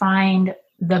you find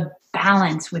the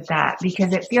balance with that?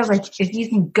 Because it feels like if you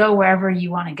can go wherever you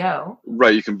want to go,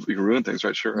 right, you can ruin things,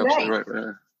 right? Sure,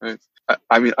 absolutely, right.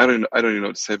 I mean, I don't even know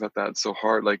what to say about that. It's so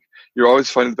hard. Like, you're always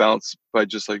finding the balance by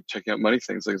just, like, checking out money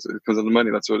things. Like, it comes down to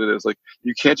money. That's what it is. Like,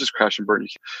 you can't just crash and burn.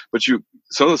 But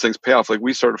some of those things pay off. Like,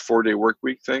 we started a 4-day work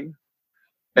week thing,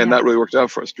 and that really worked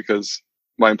out for us because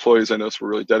my employees, I noticed, were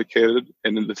really dedicated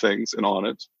and into things and on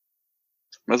it.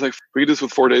 And I was like, if we could do this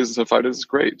with 4 days instead of 5 days, it's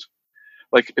great.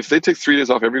 Like, if they take 3 days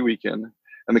off every weekend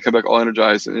and they come back all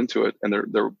energized and into it and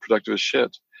they're productive as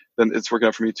shit, then it's working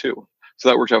out for me too. So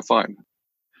that worked out fine.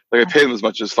 Like, I pay them as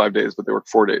much as 5 days, but they work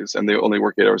 4 days and they only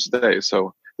work 8 hours a day.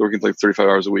 So they're working like 35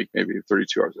 hours a week, maybe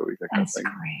 32 hours a week, that kind of thing.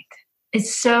 That's great.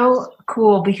 It's so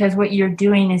cool because what you're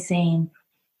doing is saying,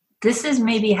 this is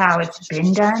maybe how it's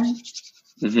been done.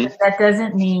 Mm-hmm. But that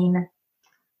doesn't mean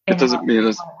it doesn't mean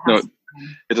it's, no.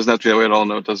 It doesn't have to be that way at all.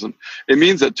 No, it doesn't. It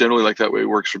means that generally, like, that way it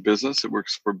works for business. It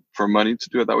works for money to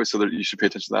do it that way. So that you should pay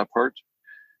attention to that part.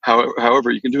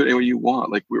 However, you can do it any way you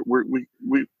want. Like,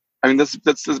 I mean, that's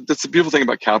the beautiful thing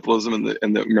about capitalism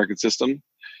and the American system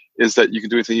is that you can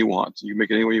do anything you want. You can make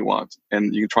it any way you want,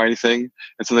 and you can try anything.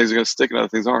 And some things are going to stick, and other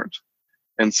things aren't.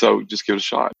 And so, just give it a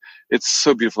shot. It's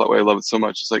so beautiful that way. I love it so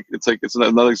much. It's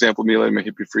another example of me letting my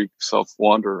hippie freak self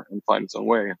wander and find its own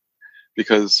way.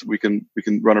 Because we can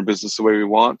run our business the way we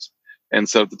want and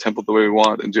set up the template the way we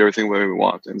want and do everything the way we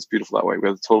want. And it's beautiful that way. We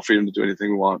have the total freedom to do anything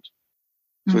we want.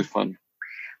 It's really fun.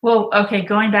 Well, okay,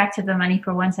 going back to the money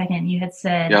for 1 second, you had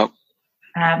said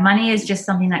money is just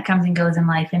something that comes and goes in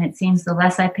life. And it seems the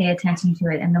less I pay attention to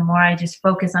it and the more I just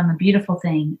focus on the beautiful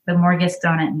thing, the more gets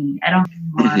thrown at me. I don't do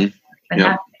more. Mm-hmm. But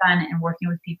having fun and working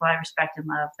with people I respect and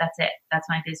love, that's it. That's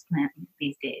my business plan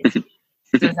these days. So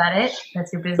is that it?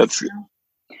 That's your business plan?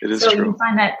 It is so true. you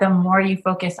find that the more you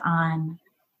focus on,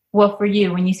 well, for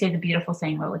you, when you say the beautiful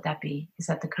thing, what would that be? Is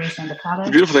that the creation of the product?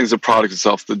 The beautiful thing is the product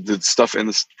itself, the stuff in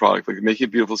this product, like making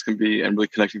it beautiful as can be and really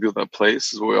connecting people to that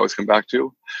place is what we always come back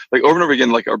to. Like over and over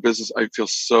again, like our business, I feel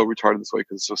so retarded this way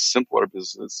because it's so simple what our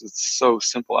business is. It's so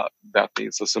simple, that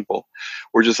being so simple.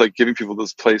 We're just like giving people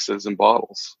those places and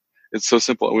bottles. It's so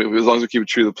simple. And as long as we keep it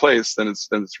true to the place, then it's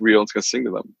real. It's going to sing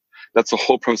to them. That's the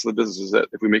whole premise of the business, is that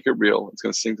if we make it real, it's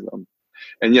going to sing to them.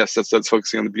 And yes, that's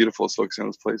focusing on the beautiful. It's focusing on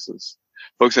those places.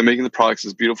 Focusing on making the products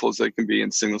as beautiful as they can be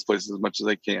and sing those places as much as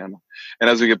they can. And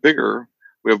as we get bigger,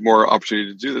 we have more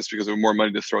opportunity to do this because we have more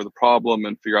money to throw at the problem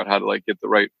and figure out how to like get the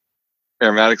right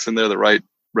aromatics in there, the right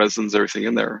resins, everything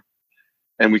in there.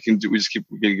 And we just keep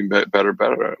getting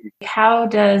better. How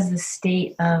does the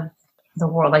state of the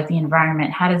world, like the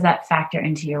environment, how does that factor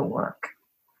into your work?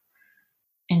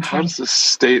 How does the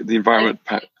state, the environment...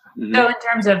 Mm-hmm. So in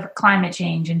terms of climate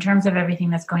change, in terms of everything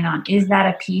that's going on, is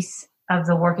that a piece of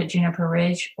the work at Juniper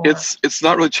Ridge? Or? It's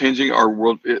not really changing our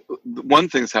world. One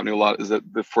thing that's happening a lot is that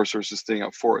the Forest Service is thinning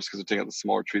out forests because they're taking out the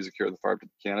smaller trees that carry the fire to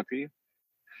the canopy.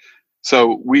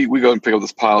 So we go and pick up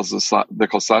those piles. They're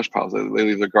called slash piles. They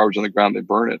leave their garbage on the ground, they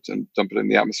burn it and dump it in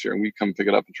the atmosphere, and we come pick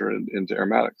it up and turn it into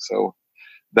aromatics. So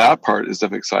that part is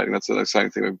definitely exciting. That's an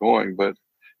exciting thing of going, but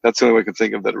that's the only way I can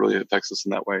think of that really affects us in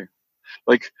that way.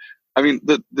 Like, I mean,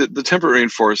 the temperate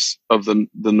rainforest of the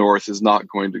north is not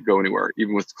going to go anywhere.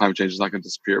 Even with climate change, it's not going to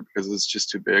disappear because it's just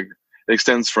too big. It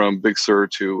extends from Big Sur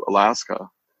to Alaska,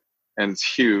 and it's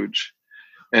huge.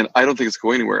 And I don't think it's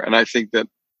going anywhere. And I think that,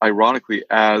 ironically,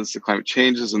 as the climate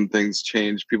changes and things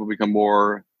change, people become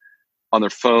more on their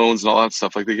phones and all that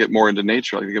stuff. Like they get more into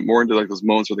nature. Like they get more into like those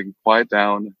moments where they can quiet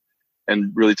down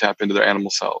and really tap into their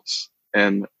animal selves.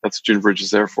 And that's what Juniper Ridge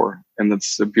is there for. And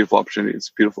that's a beautiful opportunity. It's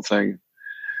a beautiful thing.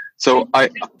 So I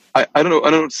don't know. I don't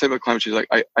know what to say about climate change. Like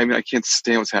I mean, I can't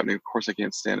stand what's happening. Of course I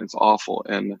can't stand it. It's awful.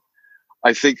 And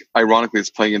I think ironically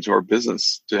it's playing into our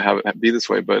business to have it be this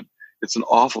way, but it's an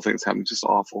awful thing that's happening. Just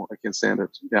awful. I can't stand it.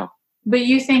 Yeah. But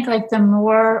you think like the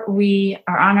more we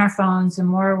are on our phones, the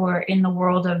more we're in the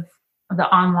world of the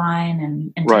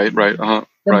online and right.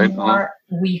 The more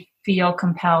we feel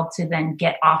compelled to then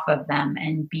get off of them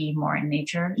and be more in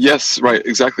nature. Yes, right,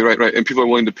 exactly, right. And people are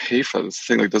willing to pay for that. That's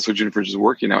the thing. Like that's what Juniper Ridge is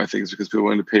working now. I think is because people are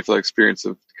willing to pay for that experience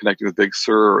of connecting with Big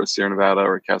Sur or Sierra Nevada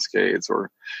or Cascades or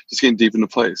just getting deep into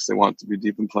place. They want to be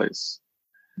deep in place.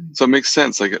 Mm-hmm. So it makes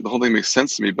sense. Like the whole thing makes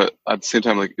sense to me. But at the same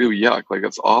time, like, ooh, yuck! Like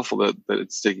it's awful that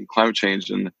it's taking climate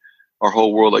change and our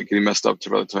whole world like getting messed up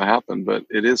to happen. But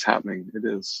it is happening. It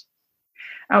is.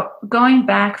 Oh, going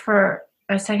back for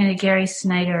a second to Gary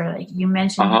Snyder, like you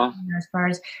mentioned, as far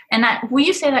as, and that, will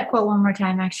you say that quote one more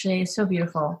time? Actually, it's so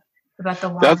beautiful about the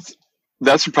wild.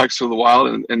 That's from Practice of the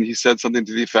Wild, and he said something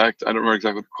to the effect, I don't remember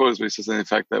exactly what the quote is, but he says something to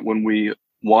the effect that when we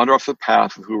wander off the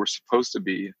path of who we're supposed to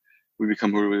be, we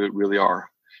become who we really are.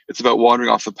 It's about wandering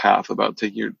off the path, about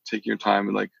taking your time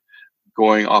and like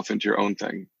going off into your own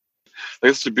thing.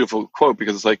 Like it's a beautiful quote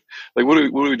because it's like what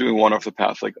are we doing wander off the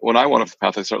path? Like when I wander off the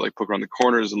path, I start like poking around the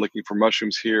corners and looking for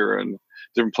mushrooms here and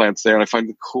different plants there, and I find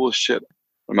the coolest shit.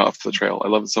 I'm off the trail. I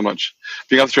love it so much.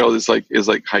 Being off the trail is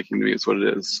like hiking to me. It's what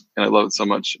it is, and I love it so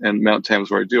much. And Mount Tam is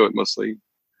where I do it mostly.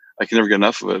 I can never get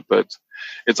enough of it, but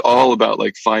it's all about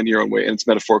like finding your own way, and it's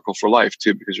metaphorical for life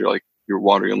too because you're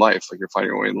wandering in life, like you're finding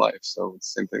your way in life. So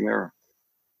it's the same thing there.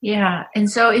 Yeah,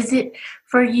 and so is it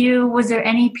for you? Was there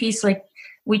any piece like?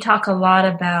 We talk a lot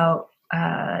about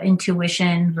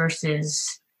intuition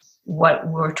versus what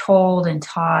we're told and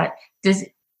taught.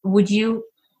 Would you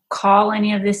call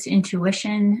any of this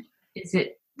intuition? Is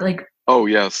it like? Oh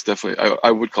yes, definitely. I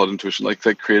would call it intuition, like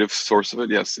the creative source of it.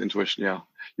 Yes, intuition. Yeah,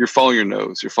 you're following your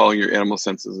nose. You're following your animal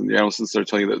senses, and the animal senses are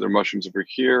telling you that there are mushrooms over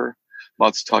here,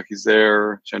 matsutake's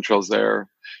there, chanterelle's there.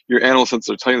 Your animal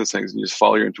senses are telling you those things, and you just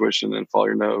follow your intuition and follow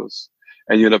your nose,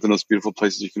 and you end up in those beautiful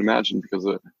places you can imagine because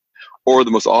of it. Or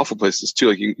the most awful places too,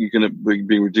 like you can be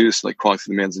being reduced, like crawling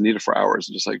through the manzanita for hours,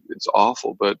 and just like it's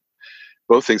awful. But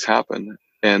both things happen,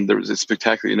 and it's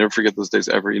spectacular. You never forget those days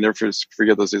ever. You never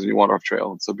forget those days when you wander off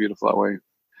trail. It's so beautiful that way.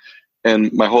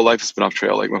 And my whole life has been off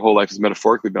trail. Like my whole life has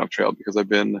metaphorically been off trail because I've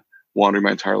been wandering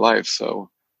my entire life. So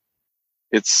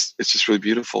it's just really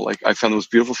beautiful. Like I found the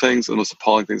most beautiful things and the most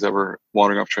appalling things ever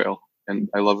wandering off trail, and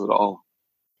I love it all.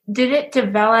 Did it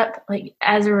develop like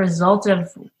as a result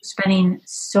of spending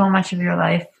so much of your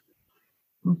life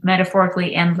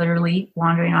metaphorically and literally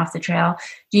wandering off the trail?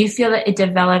 Do you feel that it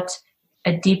developed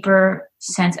a deeper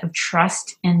sense of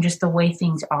trust in just the way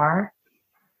things are?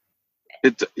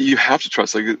 You have to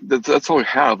trust. Like that's all we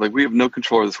have. Like we have no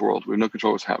control of this world. We have no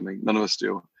control of what's happening. None of us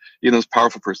do. Even the most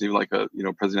powerful person, even like a president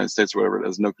of the United States or whatever,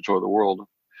 has no control of the world.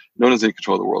 No one has any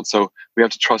control of the world. So we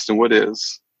have to trust in what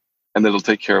is, and that it'll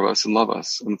take care of us and love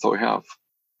us. And that's all we have.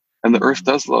 And the earth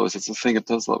does love us. It's the thing. It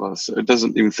does love us. It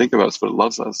doesn't even think about us, but it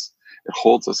loves us. It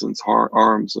holds us in its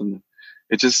arms. And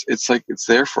it's like, it's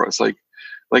there for us. Like,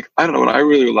 I don't know, when I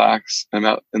really relax, I'm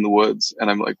out in the woods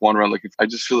and I'm like wandering around, like I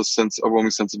just feel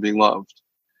overwhelming sense of being loved.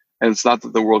 And it's not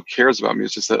that the world cares about me.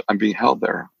 It's just that I'm being held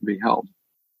there. I'm being held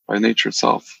by nature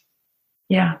itself.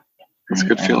 Yeah. It's a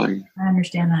good feeling. I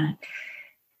understand that.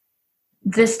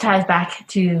 This ties back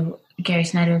to Gary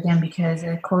Snyder again, because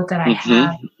a quote that I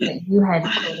have that you had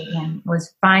quoted him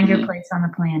was, find your place on the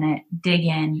planet, dig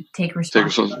in, take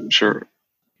responsibility. Sure.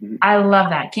 I love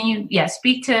that. Can you,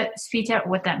 speak to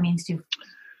what that means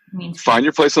find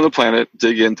your place on the planet,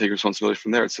 dig in, take responsibility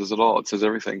from there. It says it all. It says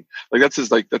everything. That's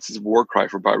his war cry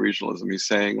for bioregionalism. He's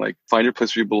saying, like, find your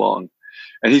place where you belong.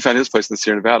 And he found his place in the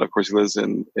Sierra Nevada. Of course, he lives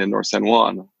in North San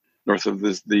Juan, north of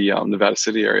the Nevada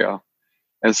City area.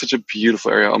 And it's such a beautiful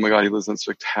area. Oh my God, he lives in a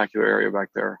spectacular area back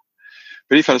there.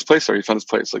 But he found his place there. He found his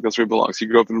place. Like, that's where he belongs. He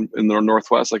grew up in the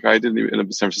Northwest. Like I did. He ended up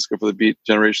in San Francisco for the Beat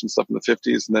Generation stuff in the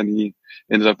 50s. And then he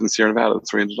ended up in the Sierra Nevada.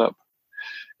 That's where he ended up.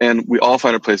 And we all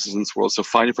find our places in this world. So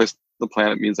find your place on the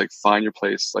planet means, like, find your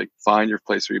place. Like, find your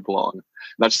place where you belong.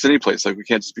 Not just any place. Like, we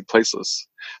can't just be placeless.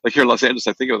 Like here in Los Angeles,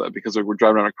 I think of that because we're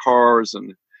driving around our cars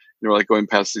and, like going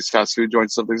past these fast food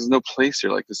joints and stuff. There's no place here.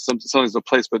 Like, there's no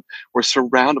place, but we're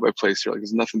surrounded by place here. Like,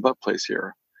 there's nothing but place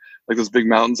here. Like those big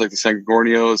mountains, like the San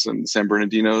Gregorios and San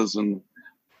Bernardinos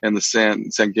and the San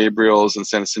Gabriels and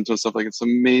San Jacinto and stuff. Like, it's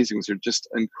amazing what's here. Just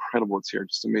incredible what's here.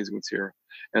 Just amazing what's here.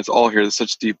 And it's all here. There's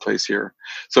such deep place here.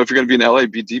 So if you're going to be in LA,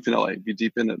 be deep in LA. Be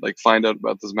deep in it. Like, find out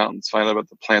about those mountains. Find out about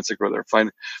the plants that grow there.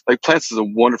 Plants is a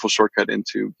wonderful shortcut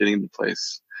into getting into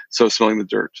place. So smelling the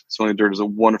dirt is a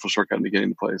wonderful shortcut into getting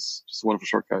into place. Just a wonderful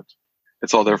shortcut.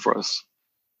 It's all there for us.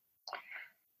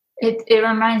 It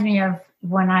reminds me of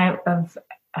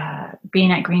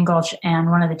being at Green Gulch and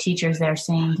one of the teachers there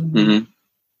saying to me,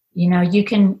 you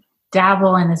can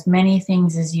dabble in as many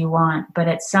things as you want, but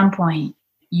at some point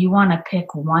you want to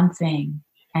pick one thing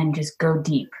and just go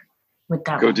deep with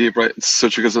that. Go deep, right? It's so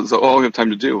true, because it's all we have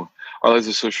time to do. Our lives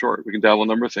are so short. We can dabble in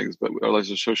a number of things, but our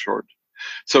lives are so short.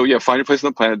 So yeah, find your place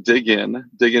on the planet, dig in.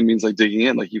 Dig in means like digging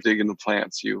in, like you dig into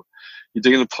plants, you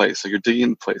dig into place, like you're digging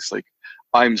into place. Like,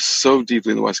 I'm so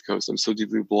deeply in the West Coast. I'm so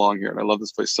deeply belong here, and I love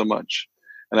this place so much.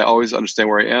 And I always understand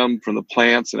where I am from the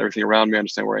plants and everything around me. I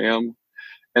understand where I am.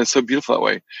 And it's so beautiful that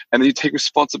way. And then you take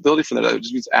responsibility from that. It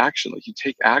just means action. Like, you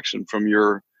take action from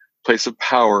your place of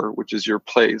power, which is your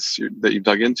place that you've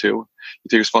dug into. You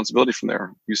take responsibility from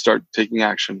there. You start taking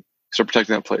action. You start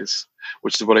protecting that place,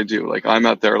 which is what I do. Like, I'm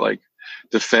out there, like,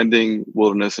 defending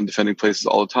wilderness and defending places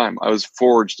all the time. I was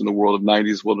forged in the world of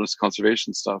 90s wilderness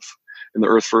conservation stuff, in the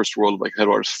Earth First world of, like,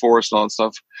 Headwaters Forest and all that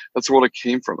stuff. That's the world I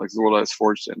came from. Like, the world I was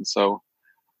forged in. So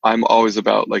I'm always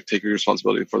about, like, taking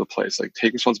responsibility for the place. Like,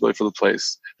 take responsibility for the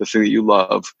place, the thing that you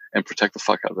love, and protect the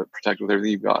fuck out of it. Protect it with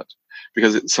everything you've got,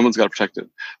 because someone's got to protect it.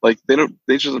 Like,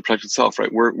 nature doesn't protect itself,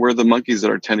 right? We're the monkeys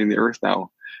that are tending the earth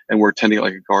now, and we're tending it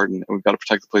like a garden, and we've got to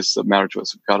protect the places that matter to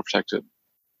us. We've got to protect it.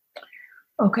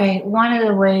 Okay, one of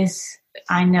the ways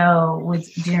I know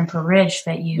with Juniper Ridge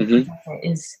that you protect it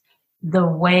is the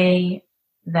way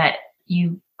that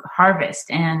you harvest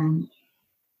and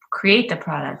create the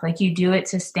product. Like, you do it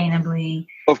sustainably.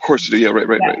 Of course you do. Yeah,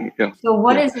 right. Yeah. So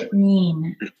what does it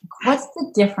mean? What's the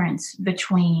difference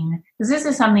between, because this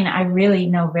is something I really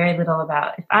know very little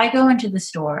about. If I go into the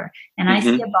store and I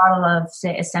see a bottle of,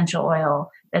 say, essential oil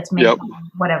that's made by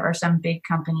whatever, some big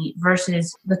company,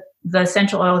 versus the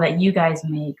essential oil that you guys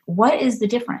make, what is the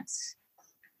difference?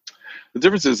 The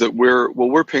difference is that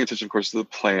we're paying attention, of course, to the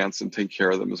plants and taking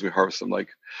care of them as we harvest them. Like,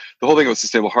 the whole thing about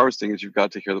sustainable harvesting is you've got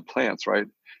to take care of the plants, right?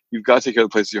 You've got to take care of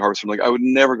the places you harvest from. Like, I would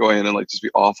never go in and, like, just be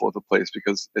awful at the place,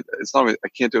 because it's not, I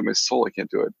can't do it. My soul, I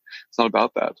can't do it. It's not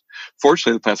about that.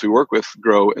 Fortunately, the plants we work with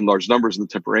grow in large numbers in the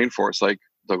temperate rainforest, like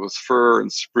Douglas fir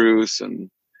and spruce and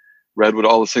redwood,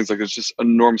 all those things. Like, there's just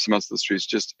enormous amounts of those trees,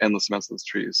 just endless amounts of those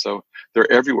trees. So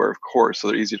they're everywhere, of course. So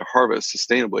they're easy to harvest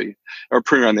sustainably. And we're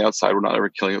pruning around the outside. We're not ever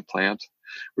killing a plant.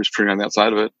 We're just pruning around the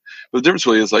outside of it. But the difference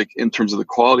really is, like, in terms of the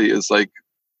quality, is like,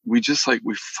 we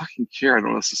fucking care. I don't know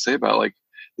what else to say about it. Like,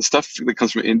 the stuff that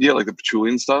comes from India, like the patchouli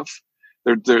and stuff,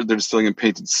 they're distilling in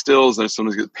painted stills, and there's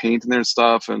sometimes get paint in there and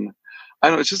stuff. And I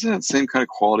don't know, it's just that same kind of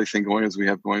quality thing going as we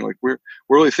have going. Like, we're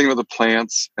really thinking about the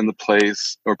plants and the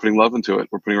place, and we're putting love into it.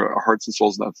 We're putting our hearts and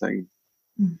souls in that thing.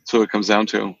 So it comes down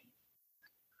to.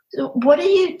 So what do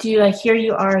you do? Like, here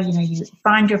you are, you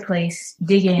find your place,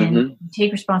 dig in,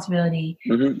 take responsibility.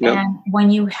 And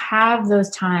when you have those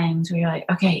times where you're like,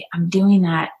 okay, I'm doing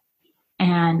that,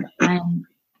 and I'm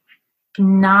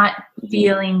not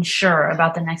feeling sure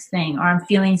about the next thing, or I'm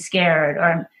feeling scared,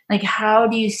 or like, how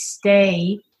do you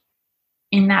stay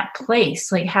in that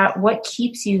place? Like, what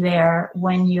keeps you there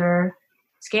when you're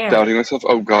scared? Doubting myself.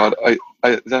 Oh God, I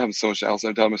that happens so much, Allison.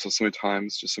 I've doubted myself so many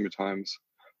times, just so many times.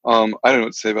 I don't know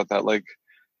what to say about that. Like,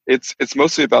 it's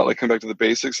mostly about like coming back to the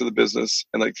basics of the business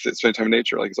and like spending time in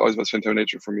nature. Like, it's always about spending time in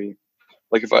nature for me.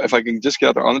 Like, if I can just get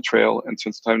out there on the trail and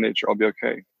spend some time in nature, I'll be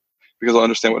okay, because I'll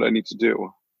understand what I need to do.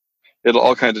 It'll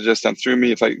all kind of digest down through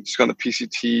me. If I just go on the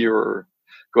PCT or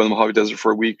go in the Mojave Desert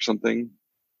for a week or something,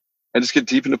 and just get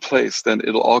deep into place, then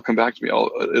it'll all come back to me.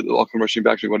 It'll all come rushing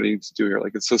back to me what I need to do here.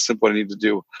 Like, it's so simple what I need to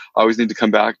do. I always need to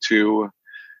come back to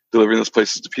delivering those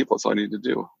places to people. That's all I need to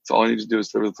do. That's all I need to do is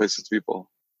deliver the places to people.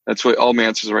 That's what all my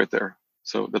answers are right there.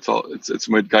 So that's all. It's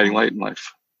my guiding light in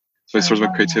life. It's my source of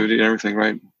my creativity and everything,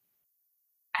 right?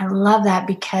 I love that,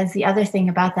 because the other thing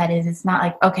about that is it's not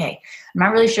like, okay, I'm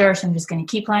not really sure, so I'm just going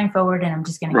to keep flying forward and I'm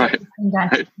just going to get everything done.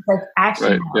 Right. It's like,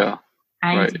 actually, no,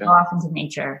 I need to go off into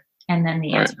nature, and then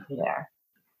the answers are there.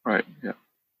 Right. Yeah.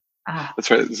 That's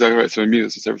right. Exactly right. So my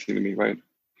muse is everything to me, right?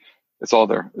 It's all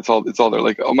there. It's all there.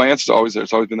 Like, my answers are always there.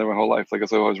 It's always been there my whole life. Like,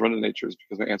 as I always run to nature, is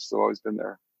because my answers have always been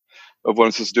there. Of what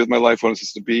I'm supposed to do with my life, what I'm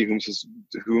supposed to be, who I'm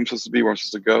supposed to be, where I'm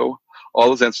supposed to go. All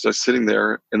those answers are sitting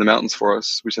there in the mountains for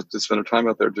us. We just have to spend our time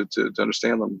out there to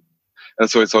understand them. And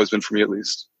so it's always been for me, at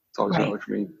least. It's always been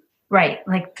for me. Right.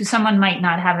 Like, someone might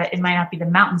not have it. It might not be the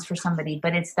mountains for somebody,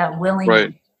 but it's that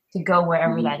willingness to go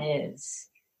wherever that is.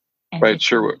 Right.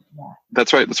 Sure.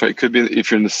 That's right. That's right. It could be,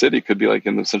 if you're in the city, it could be like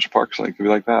in the Central Park or something. It could be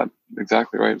like that.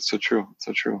 Exactly right. It's so true. It's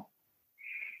so true.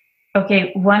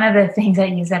 Okay, one of the things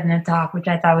that you said in the talk, which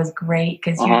I thought was great,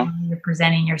 because you're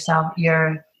presenting yourself,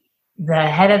 you're the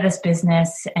head of this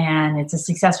business and it's a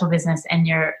successful business, and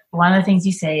one of the things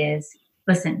you say is,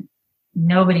 listen,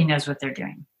 nobody knows what they're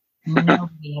doing.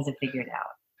 Nobody has it figured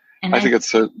out. And I think it's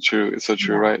so true. It's so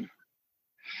true, right?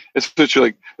 It's so true.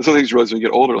 Like, there's some things you realize when you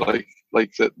get older,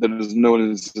 like that there's no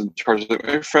one is in charge. Like,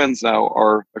 my friends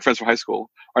from high school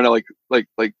are now like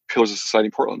pillars of society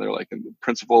in Portland. They're like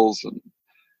principals and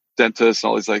dentists and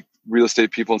all these like real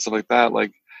estate people and stuff like that.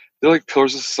 Like, they're like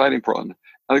pillars of society in Portland.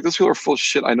 And like, those people are full of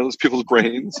shit. I know those people's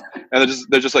brains, and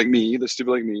they're just like me. They're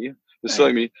stupid like me. They're still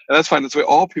like me, and that's fine. That's the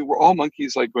way we're all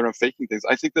monkeys, like going around faking things.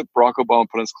 I think that Barack Obama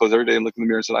put on his clothes every day and looked in the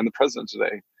mirror and said, "I'm the president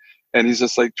today," and he's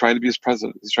just like trying to be his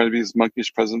president. He's trying to be his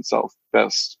monkish president self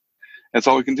best. And that's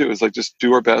all we can do, is like just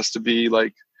do our best to be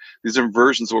like these different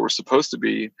versions of what we're supposed to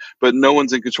be. But no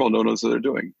one's in control. No one knows what they're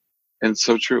doing, and it's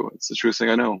so true. It's the truest thing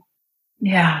I know.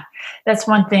 Yeah, that's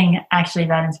one thing actually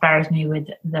that inspires me with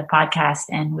the podcast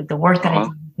and with the work that I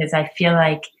do, because I feel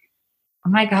like,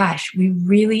 oh my gosh, we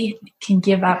really can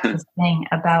give up this thing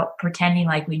about pretending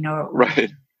like we know it.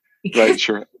 Right. Right.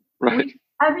 Sure. Right.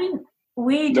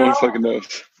 We don't. No one fucking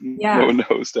knows. Yeah. No one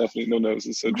knows. Definitely no one knows.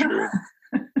 It's so true.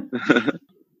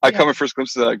 I caught my first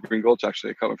glimpses of that at Green Gulch, actually.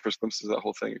 I caught my first glimpses of that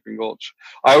whole thing at Green Gulch.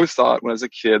 I always thought when I was a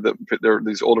kid that there were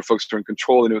these older folks who were in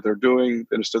control. They knew what they were doing.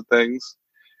 They understood things.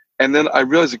 And then I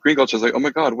realized at Green Gulch, I was like, oh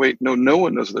my God, wait, no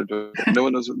one knows what they're doing. No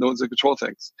one's in control of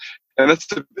things. And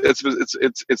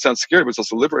it sounds scary, but it's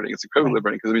also liberating. It's incredibly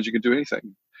liberating, because it means you can do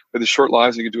anything. With these short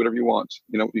lives, you can do whatever you want.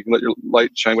 You know, you can let your light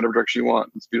shine whatever direction you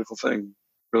want. It's a beautiful thing,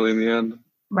 really, in the end.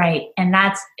 Right. And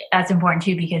that's important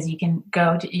too, because you can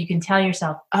tell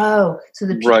yourself, oh, so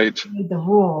the people who made the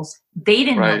rules, they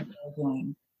didn't know what they were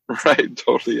doing. Right.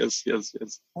 Totally. Yes.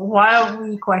 Why don't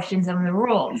we question some of the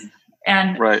rules?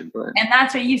 And and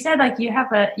that's what you said. Like,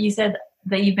 you said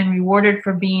that you've been rewarded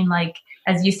for being like,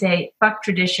 as you say, fuck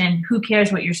tradition. Who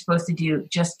cares what you're supposed to do?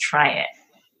 Just try it.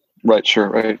 Right. Sure.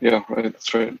 Right. Yeah. Right.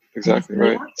 That's right. Exactly.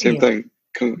 Right. Same thing.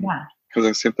 Comes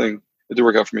the same thing. It did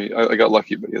work out for me. I got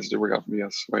lucky, but yes, it did work out for me.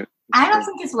 Yes. Right. I don't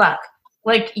think it's luck.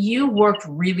 Like, you worked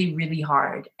really, really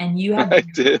hard, and you have. I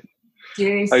did.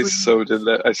 Seriously. I so did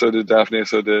that. I so did, Daphne. I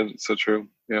so did. It's so true.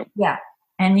 Yeah. Yeah.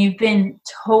 And you've been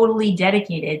totally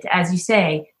dedicated to, as you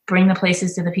say, bring the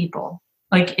places to the people.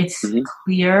 Like, it's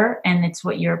clear, and it's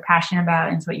what you're passionate about,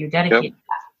 and it's what you're dedicated to.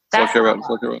 That's all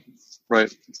I care about.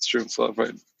 Right. It's true. It's love.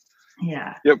 Right.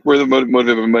 Yeah. Yep. We're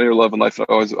motivated by money or love in life. I've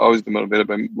always been motivated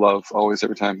by love. Always,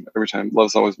 every time.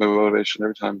 Love's always my motivation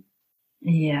every time.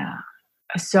 Yeah.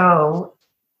 So,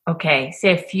 okay.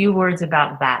 Say a few words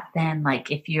about that then. Like,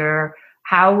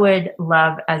 how would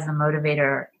love as a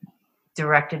motivator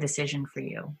direct a decision for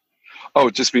you? Oh,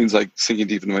 it just means like sinking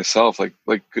deep into myself, like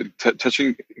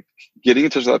getting in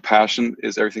touch with that passion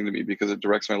is everything to me, because it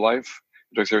directs my life,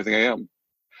 it directs everything I am.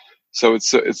 So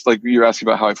it's like you're asking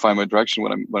about how I find my direction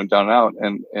when I'm down and out,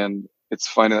 and it's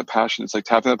finding that passion. It's like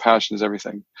tapping that passion is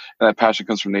everything, and that passion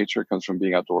comes from nature. It comes from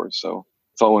being outdoors. So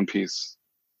it's all one piece.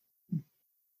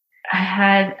 I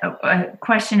had a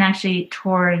question actually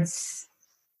towards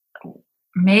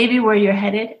maybe where you're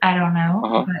headed. I don't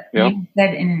know. But you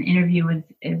said in an interview with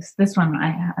this one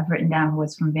I've written down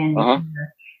was from Vanity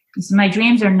Fair. So my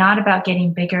dreams are not about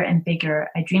getting bigger and bigger.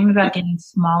 I dream about getting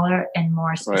smaller and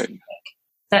more specific. Right.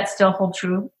 Does that still hold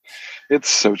true? It's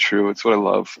so true. It's what I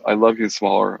love. I love getting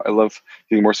smaller. I love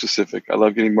getting more specific. I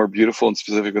love getting more beautiful and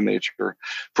specific with nature.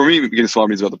 For me, getting smaller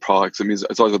means about the products. It means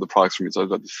it's always about the products for me. It's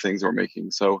always about the things that we're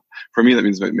making. So for me, that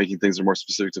means making things that are more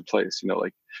specific to place. You know,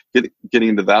 like getting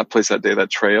into that place that day, that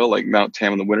trail, like Mount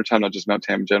Tam in the wintertime, not just Mount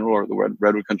Tam in general or the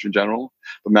Redwood Country in general,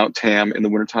 but Mount Tam in the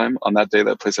wintertime on that day,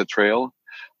 that place, that trail.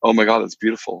 Oh my God, that's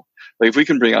beautiful. Like if we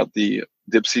can bring out the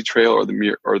Dipsea Trail or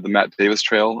the Matt Davis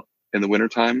Trail in the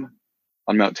wintertime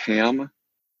on Mount Tam,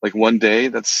 like one day,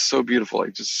 that's so beautiful,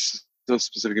 like just so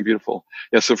specific and beautiful.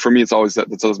 Yeah, so for me, it's always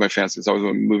that's always my fancy. It's always what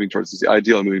I'm moving towards. It's the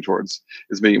ideal I'm moving towards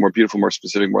is making it more beautiful, more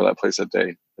specific, more that place, that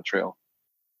day, the trail.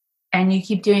 And you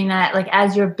keep doing that, like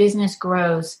as your business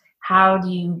grows, how do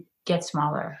you get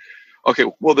smaller? Okay,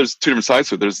 well, there's two different sides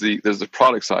to it. There's the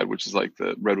product side, which is like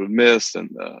the Redwood Mist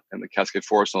and the Cascade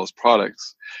Forest and all those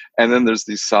products. And then there's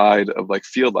the side of like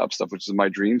Field Lab stuff, which is my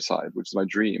dream side, which is my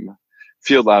dream.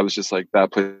 Field Lab is just like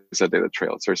that place, that day, that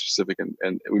trail. It's very specific,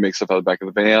 and we make stuff out of the back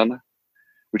of the van.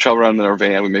 We travel around in our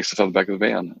van. We make stuff out of the back of the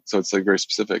van. So it's like very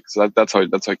specific. So that's how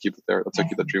I keep it there. That's how I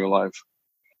keep that dream alive.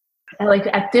 Like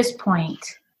at this point,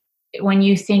 when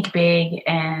you think big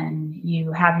and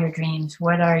you have your dreams,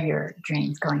 what are your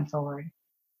dreams going forward?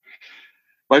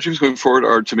 My dreams going forward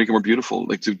are to make it more beautiful,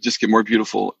 like to just get more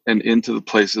beautiful and into the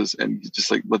places and just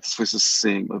like let those places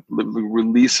sing,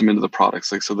 release them into the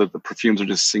products, like so that the perfumes are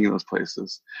just singing those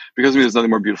places. Because to me, there's nothing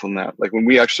more beautiful than that. Like when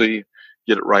we actually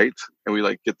get it right and we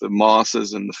like get the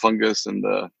mosses and the fungus and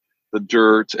the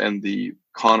dirt and the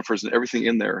conifers and everything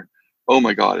in there. Oh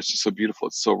my God, it's just so beautiful.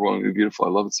 It's so overwhelmingly beautiful. I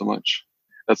love it so much.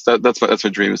 That's my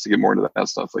dream, is to get more into that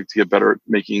stuff, like to get better at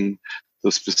making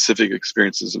those specific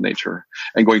experiences of nature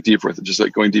and going deeper with it, just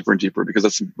like going deeper and deeper, because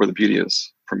that's where the beauty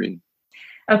is for me.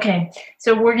 Okay.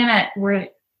 So we're gonna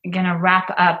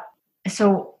wrap up.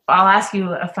 So I'll ask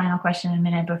you a final question in a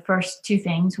minute, but first two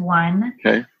things. One,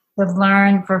 to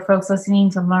learn, for folks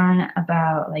listening, to learn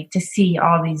about, like, to see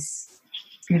all these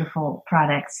beautiful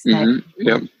products that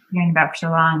you're hearing about for so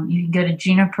long, you can go to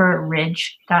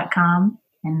juniperridge.com,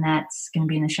 and that's going to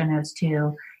be in the show notes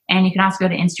too. And you can also go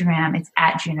to Instagram. It's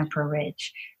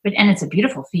 @JuniperRidge. And it's a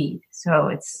beautiful feed. So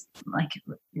it's like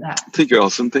that. Thank you,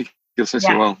 Allison. Thank you. Thank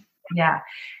you. Well. Yeah.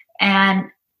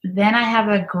 And then I have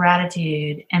a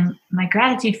gratitude. And my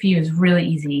gratitude for you is really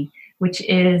easy, which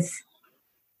is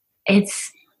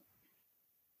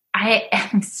I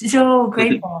am so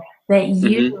grateful that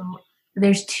you,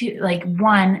 there's two, like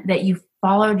one, that you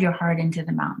followed your heart into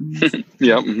the mountains.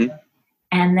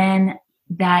 And then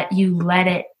that you let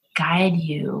it guide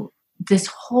you this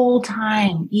whole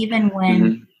time, even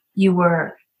when you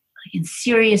were like in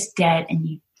serious debt and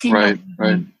you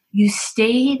didn't, you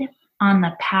stayed on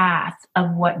the path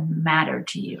of what mattered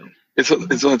to you. It's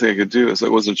the only thing I could do. It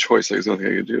wasn't a choice. It's the only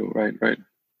thing I could do. Right.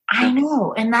 I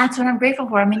know. And that's what I'm grateful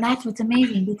for. I mean, that's what's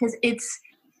amazing, because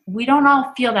we don't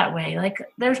all feel that way. Like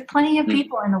there's plenty of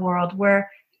people in the world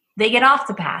where they get off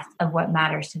the path of what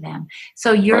matters to them.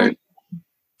 So your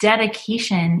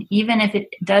dedication, even if it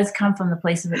does come from the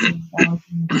place of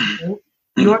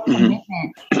your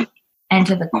commitment and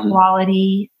to the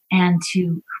quality and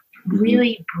to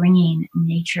really bringing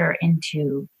nature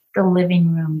into the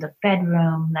living room, the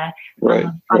bedroom,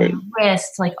 on your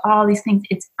wrist, like all these things,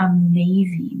 it's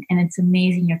amazing. And it's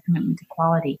amazing, your commitment to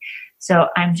quality. So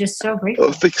I'm just so grateful.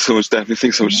 Oh, thank you so much, Daphne.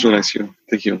 Thanks so much. It's so nice of you.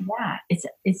 Thank you. Yeah,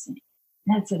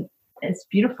 it's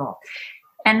beautiful.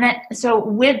 And then, so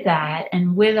with that,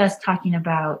 and with us talking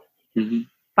about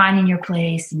finding your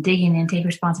place and digging in, take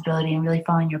responsibility and really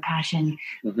following your passion,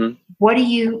 what do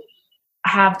you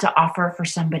have to offer for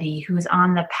somebody who is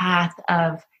on the path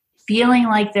of feeling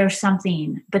like there's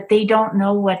something, but they don't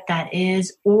know what that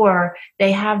is, or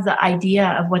they have the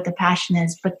idea of what the passion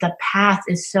is, but the path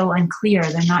is so unclear,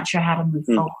 they're not sure how to move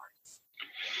forward?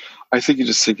 I think you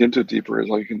just sink into it deeper is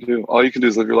all you can do. All you can do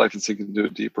is live your life and sink into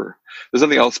it deeper. There's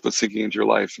nothing else but sinking into your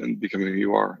life and becoming who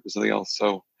you are. There's nothing else.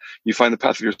 So you find the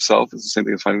path of yourself. It's the same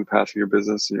thing as finding the path of your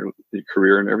business and your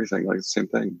career and everything. Like, it's the same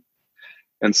thing.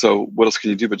 And so what else can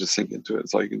you do but just sink into it?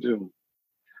 It's all you can do.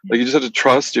 Like, you just have to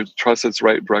trust. You have to trust it's the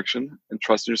right direction and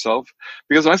trust in yourself.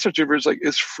 Because when I started Juniper, like,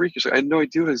 it's freakish. Like, I had no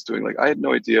idea what I was doing. Like, I had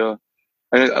no idea.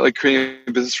 I like creating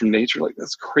a business from nature. Like,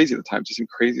 that's crazy at the time. It just seemed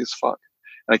crazy as fuck.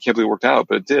 And I can't believe it worked out,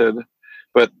 but it did.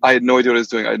 But I had no idea what I was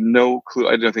doing. I had no clue.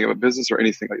 I didn't know anything about business or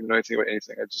anything. I didn't know anything about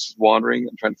anything. I was just wandering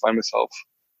and trying to find myself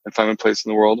and find my place in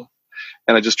the world.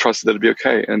 And I just trusted that it'd be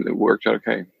okay, and it worked out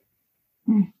okay.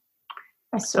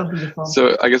 That's so beautiful.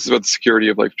 So I guess it's about the security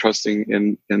of like trusting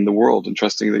in the world and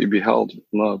trusting that you'd be held and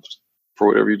loved for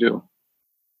whatever you do.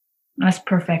 That's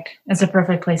perfect. That's a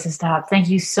perfect place to stop. Thank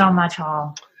you so much,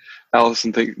 Hall.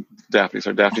 Allison, Daphne,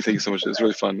 thank you so much. It was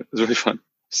really fun. It was really fun.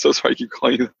 So sorry I keep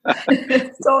calling you that.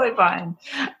 It's totally fine.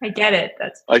 I get it.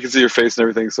 I can see your face and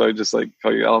everything, so I just like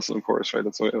call you Allison, of course, right?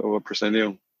 That's what person I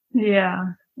knew. Yeah.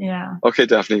 Okay,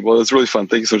 Daphne. Well, it's really fun.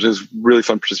 Thank you so much. It was really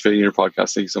fun participating in your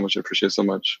podcast. Thank you so much. I appreciate it so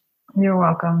much. You're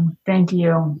welcome. Thank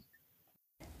you.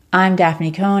 I'm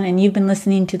Daphne Cohn, and you've been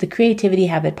listening to the Creativity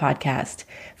Habit Podcast.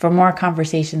 For more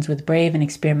conversations with brave and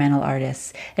experimental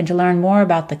artists, and to learn more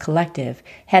about The Collective,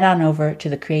 head on over to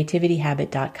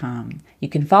thecreativityhabit.com. You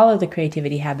can follow The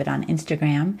Creativity Habit on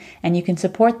Instagram, and you can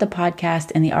support the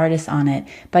podcast and the artists on it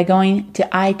by going to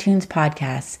iTunes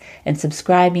Podcasts and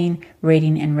subscribing,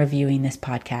 rating, and reviewing this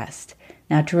podcast.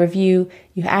 Now, to review,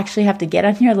 you actually have to get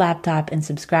on your laptop and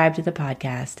subscribe to the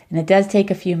podcast, and it does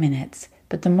take a few minutes.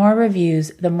 But the more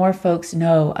reviews, the more folks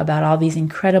know about all these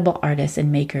incredible artists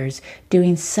and makers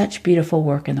doing such beautiful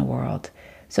work in the world.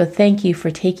 So thank you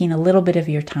for taking a little bit of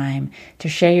your time to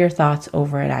share your thoughts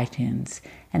over at iTunes.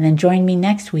 And then join me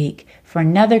next week for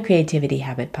another Creativity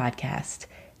Habit podcast.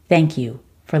 Thank you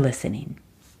for listening.